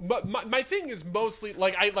 My thing is mostly...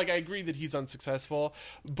 I agree that he's unsuccessful,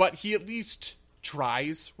 but he at least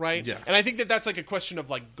tries, right? Yeah. And I think that that's like a question of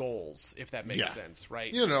like goals, if that makes sense,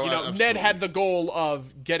 right? You know, Ned had the goal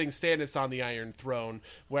of getting Stannis on the Iron Throne,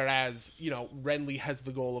 whereas, you know, Renly has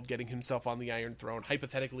the goal of getting himself on the Iron Throne.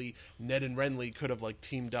 Hypothetically, Ned and Renly could have like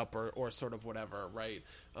teamed up or sort of whatever, right?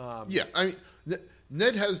 Yeah, I mean,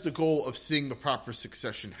 Ned has the goal of seeing the proper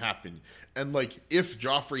succession happen, and like if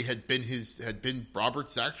Joffrey had been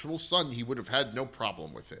Robert's actual son, he would have had no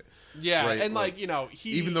problem with it. Yeah, right? and like you know,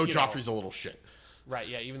 even though Joffrey's a little shit. Right,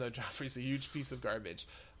 yeah, even though Joffrey's a huge piece of garbage.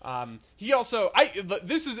 He also,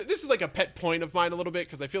 this is like a pet point of mine a little bit,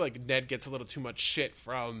 because I feel like Ned gets a little too much shit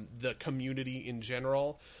from the community in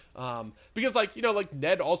general. Because like, you know, like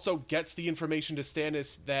Ned also gets the information to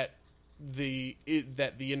Stannis that the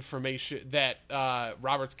information that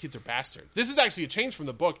Robert's kids are bastards. This is actually a change from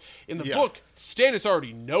the book. In the book, Stannis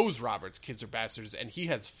already knows Robert's kids are bastards, and he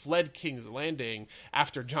has fled King's Landing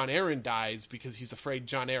after Jon Arryn dies because he's afraid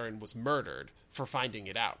Jon Arryn was murdered for finding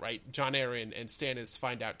it out, right? Jon Arryn and Stannis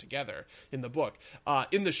find out together in the book.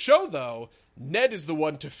 In the show, though, Ned is the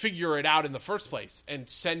one to figure it out in the first place and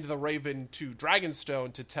send the Raven to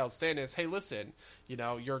Dragonstone to tell Stannis, hey, listen, you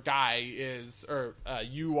know, your guy is, or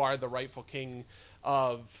you are the rightful king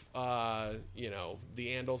of, you know, the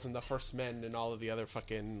Andals and the First Men and all the other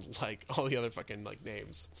fucking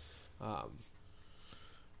names.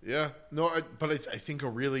 Yeah, no, but I think a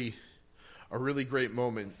really great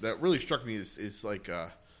moment that really struck me is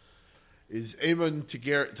Aemon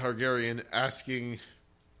Targaryen asking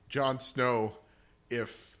Jon Snow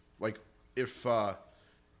if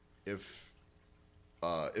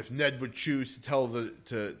Ned would choose to tell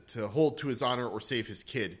to hold to his honor or save his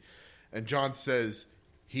kid, and Jon says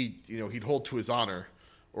he'd hold to his honor,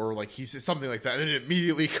 or like he says something like that, and then it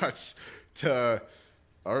immediately cuts to,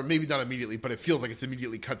 or maybe not immediately, but it feels like it's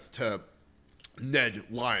immediately cuts to Ned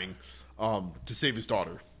lying to save his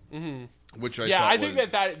daughter. Mm-hmm. Which I think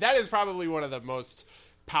that is probably one of the most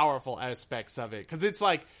powerful aspects of it, because it's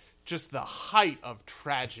like just the height of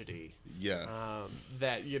tragedy. Yeah.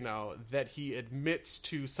 That, you know, that he admits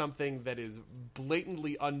to something that is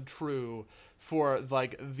blatantly untrue for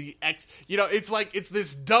like it's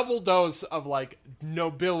this double dose of like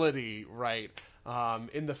nobility, right?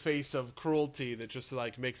 In the face of cruelty that just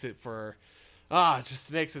like makes it so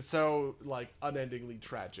like unendingly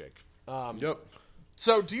tragic. Yep.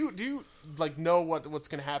 So do you like know what's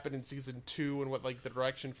going to happen in season 2 and what like the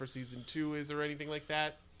direction for season 2 is or anything like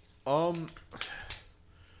that?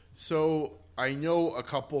 So I know a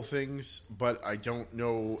couple things, but I don't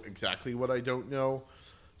know exactly what I don't know.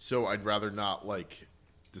 So I'd rather not like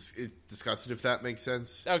discuss it, if that makes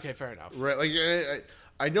sense. Okay, fair enough. Right, like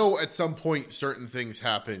I know at some point certain things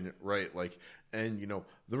happen, right? Like, and you know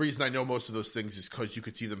the reason I know most of those things is because you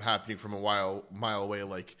could see them happening from a mile away,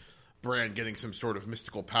 like Bran getting some sort of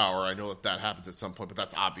mystical power. I know that happens at some point, but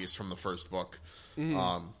that's obvious from the first book.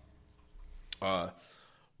 Mm-hmm.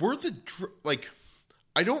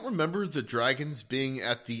 I don't remember the dragons being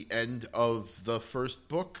at the end of the first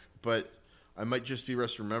book, but I might just be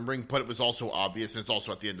misremembering. But it was also obvious, and it's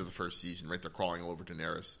also at the end of the first season, right? They're crawling all over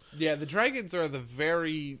Daenerys. Yeah, the dragons are the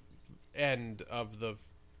very end of the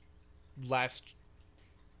last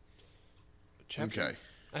chapter. Okay.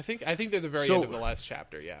 I think they're the very end of the last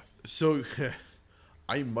chapter, yeah. So,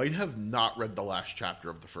 I might have not read the last chapter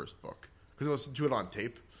of the first book, because I listened to it on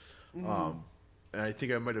tape. Mm-hmm. And I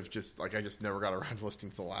think I might have just never got around to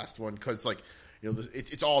listening to the last one, because, like, you know,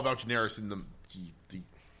 it's all about Daenerys, and the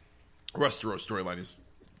Westeros storyline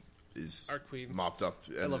is our queen mopped up,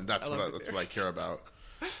 and that's what I care about.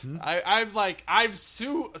 I'm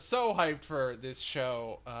so hyped for this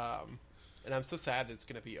show, and I'm so sad it's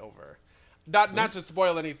going to be over. Not to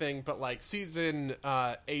spoil anything, but like season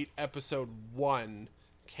 8, episode 1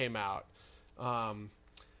 came out, and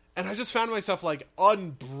I just found myself like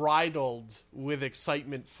unbridled with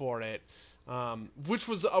excitement for it. which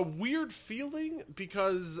was a weird feeling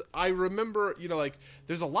because I remember, like,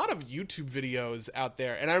 there's a lot of YouTube videos out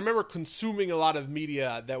there, and I remember consuming a lot of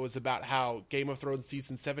media that was about how Game of Thrones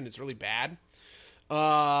Season 7 is really bad.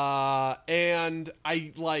 And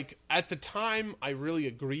I, like, at the time, I really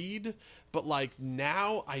agreed, but, like,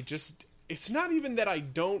 now it's not even that I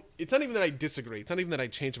disagree. It's not even that I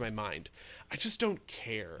change my mind. I just don't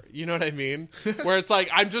care. You know what I mean? Where it's like,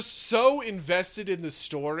 I'm just so invested in the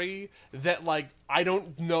story that, like, I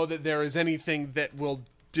don't know that there is anything that will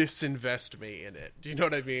disinvest me in it. Do you know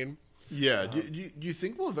what I mean? Yeah. Do you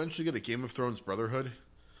think we'll eventually get a Game of Thrones Brotherhood?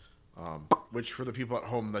 Which, for the people at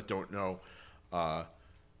home that don't know,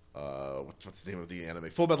 what's the name of the anime?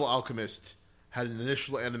 Full Metal Alchemist had an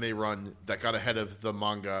initial anime run that got ahead of the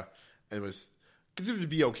manga and was considered to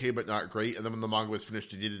be okay but not great. And then when the manga was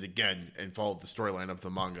finished, they did it again and followed the storyline of the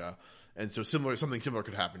manga. And so something similar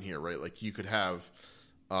could happen here, right? Like you could have,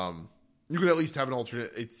 you could at least have an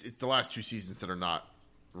alternate. It's the last 2 seasons that are not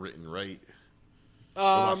written, right? The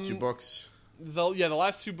last 2 books. The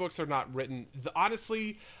last 2 books are not written.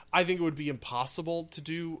 Honestly, I think it would be impossible to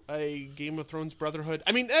do a Game of Thrones Brotherhood.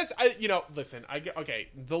 I mean, listen,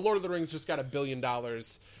 the Lord of the Rings just got $1 billion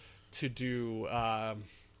to do,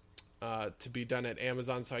 to be done at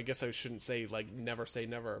Amazon, so I guess I shouldn't say, like, never say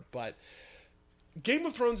never, but Game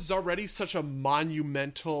of Thrones is already such a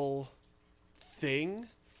monumental thing,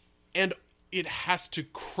 and it has to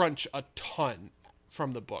crunch a ton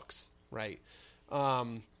from the books, right?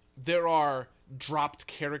 There are dropped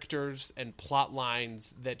characters and plot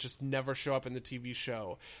lines that just never show up in the TV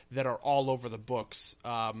show that are all over the books.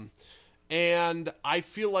 And I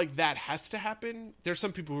feel like that has to happen. There's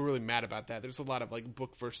some people who are really mad about that. There's a lot of, like,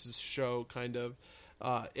 book versus show kind of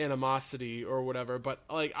animosity or whatever. But,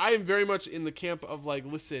 like, I am very much in the camp of, like,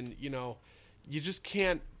 listen, you just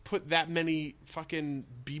can't put that many fucking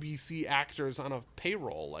BBC actors on a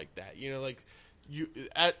payroll like that. Like, you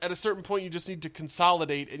at a certain point you just need to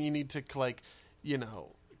consolidate and you need to, like,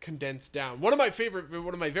 condense down. One of my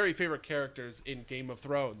very favorite characters in Game of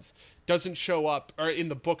Thrones doesn't show up, or in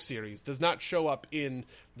the book series, does not show up in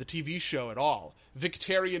the TV show at all.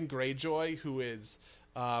 Victarion Greyjoy, who is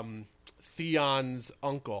Theon's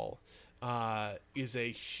uncle, is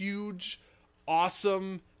a huge,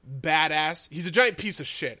 awesome, badass. He's a giant piece of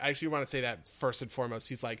shit. I actually want to say that first and foremost.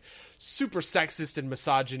 He's, like, super sexist and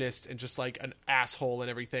misogynist and just, like, an asshole and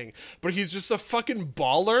everything. But he's just a fucking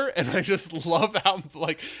baller, and I just love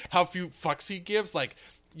how few fucks he gives. Like,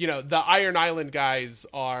 the Iron Island guys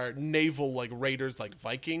are naval, like, raiders, like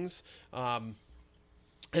Vikings. And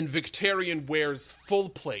Victarion wears full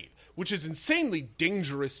plate, which is insanely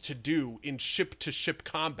dangerous to do in ship-to-ship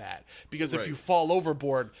combat. Because if you fall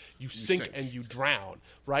overboard, you sink and you drown,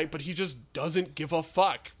 right? But he just doesn't give a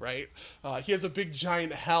fuck, right? He has a big,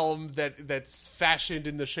 giant helm that's fashioned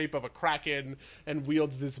in the shape of a kraken and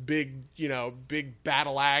wields this big big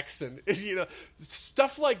battle axe. And,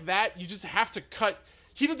 stuff like that, you just have to cut...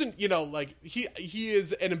 He doesn't, he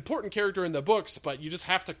is an important character in the books, but you just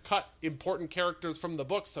have to cut important characters from the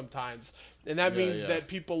books sometimes. And that means that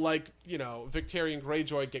people like, Victarion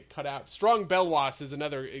Greyjoy get cut out. Strong Belwas is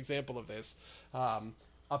another example of this.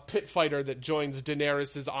 A pit fighter that joins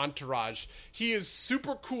Daenerys' entourage. He is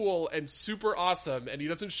super cool and super awesome, and he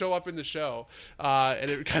doesn't show up in the show. And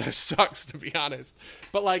it kind of sucks, to be honest.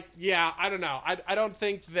 But, like, yeah, I don't know. I don't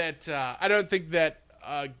think that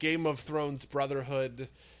Game of Thrones Brotherhood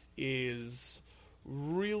is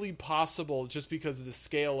really possible just because of the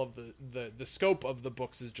scale of the scope of the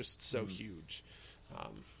books is just so huge.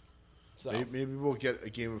 So maybe we'll get a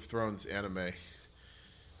Game of Thrones anime.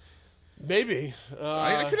 Maybe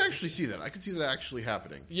I could actually see that. I could see that actually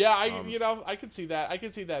happening. Yeah, I could see that. I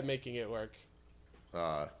could see that making it work.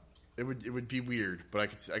 It would be weird, but I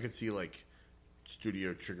could see, like,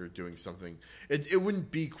 Studio Trigger doing something. It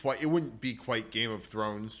wouldn't be quite Game of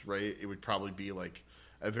Thrones, right? It would probably be like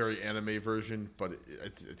a very anime version, but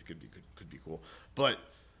it could be cool. But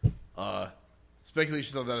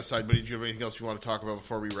speculations on that aside, buddy, do you have anything else you want to talk about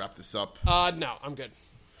before we wrap this up? No, I'm good.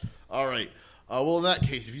 All right. Well, in that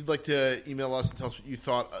case, if you'd like to email us and tell us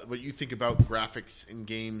what you think about graphics in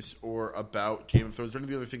games or about Game of Thrones or any of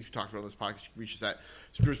the other things we talked about on this podcast, you can reach us at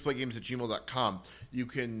supersplaygames@gmail.com. You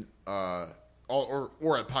can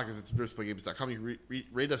or at podcasts@supersplaygames.com. You can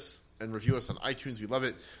rate us and review us on iTunes. We love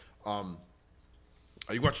it. You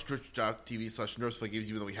can watch twitch.tv/NerdSplayGames,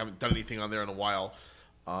 even though we haven't done anything on there in a while.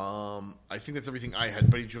 I think that's everything I had.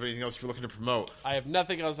 Buddy, do you have anything else you're looking to promote? I have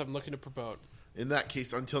nothing else I'm looking to promote. In that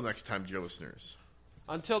case, until next time, dear listeners.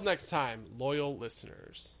 Until next time, loyal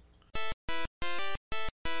listeners.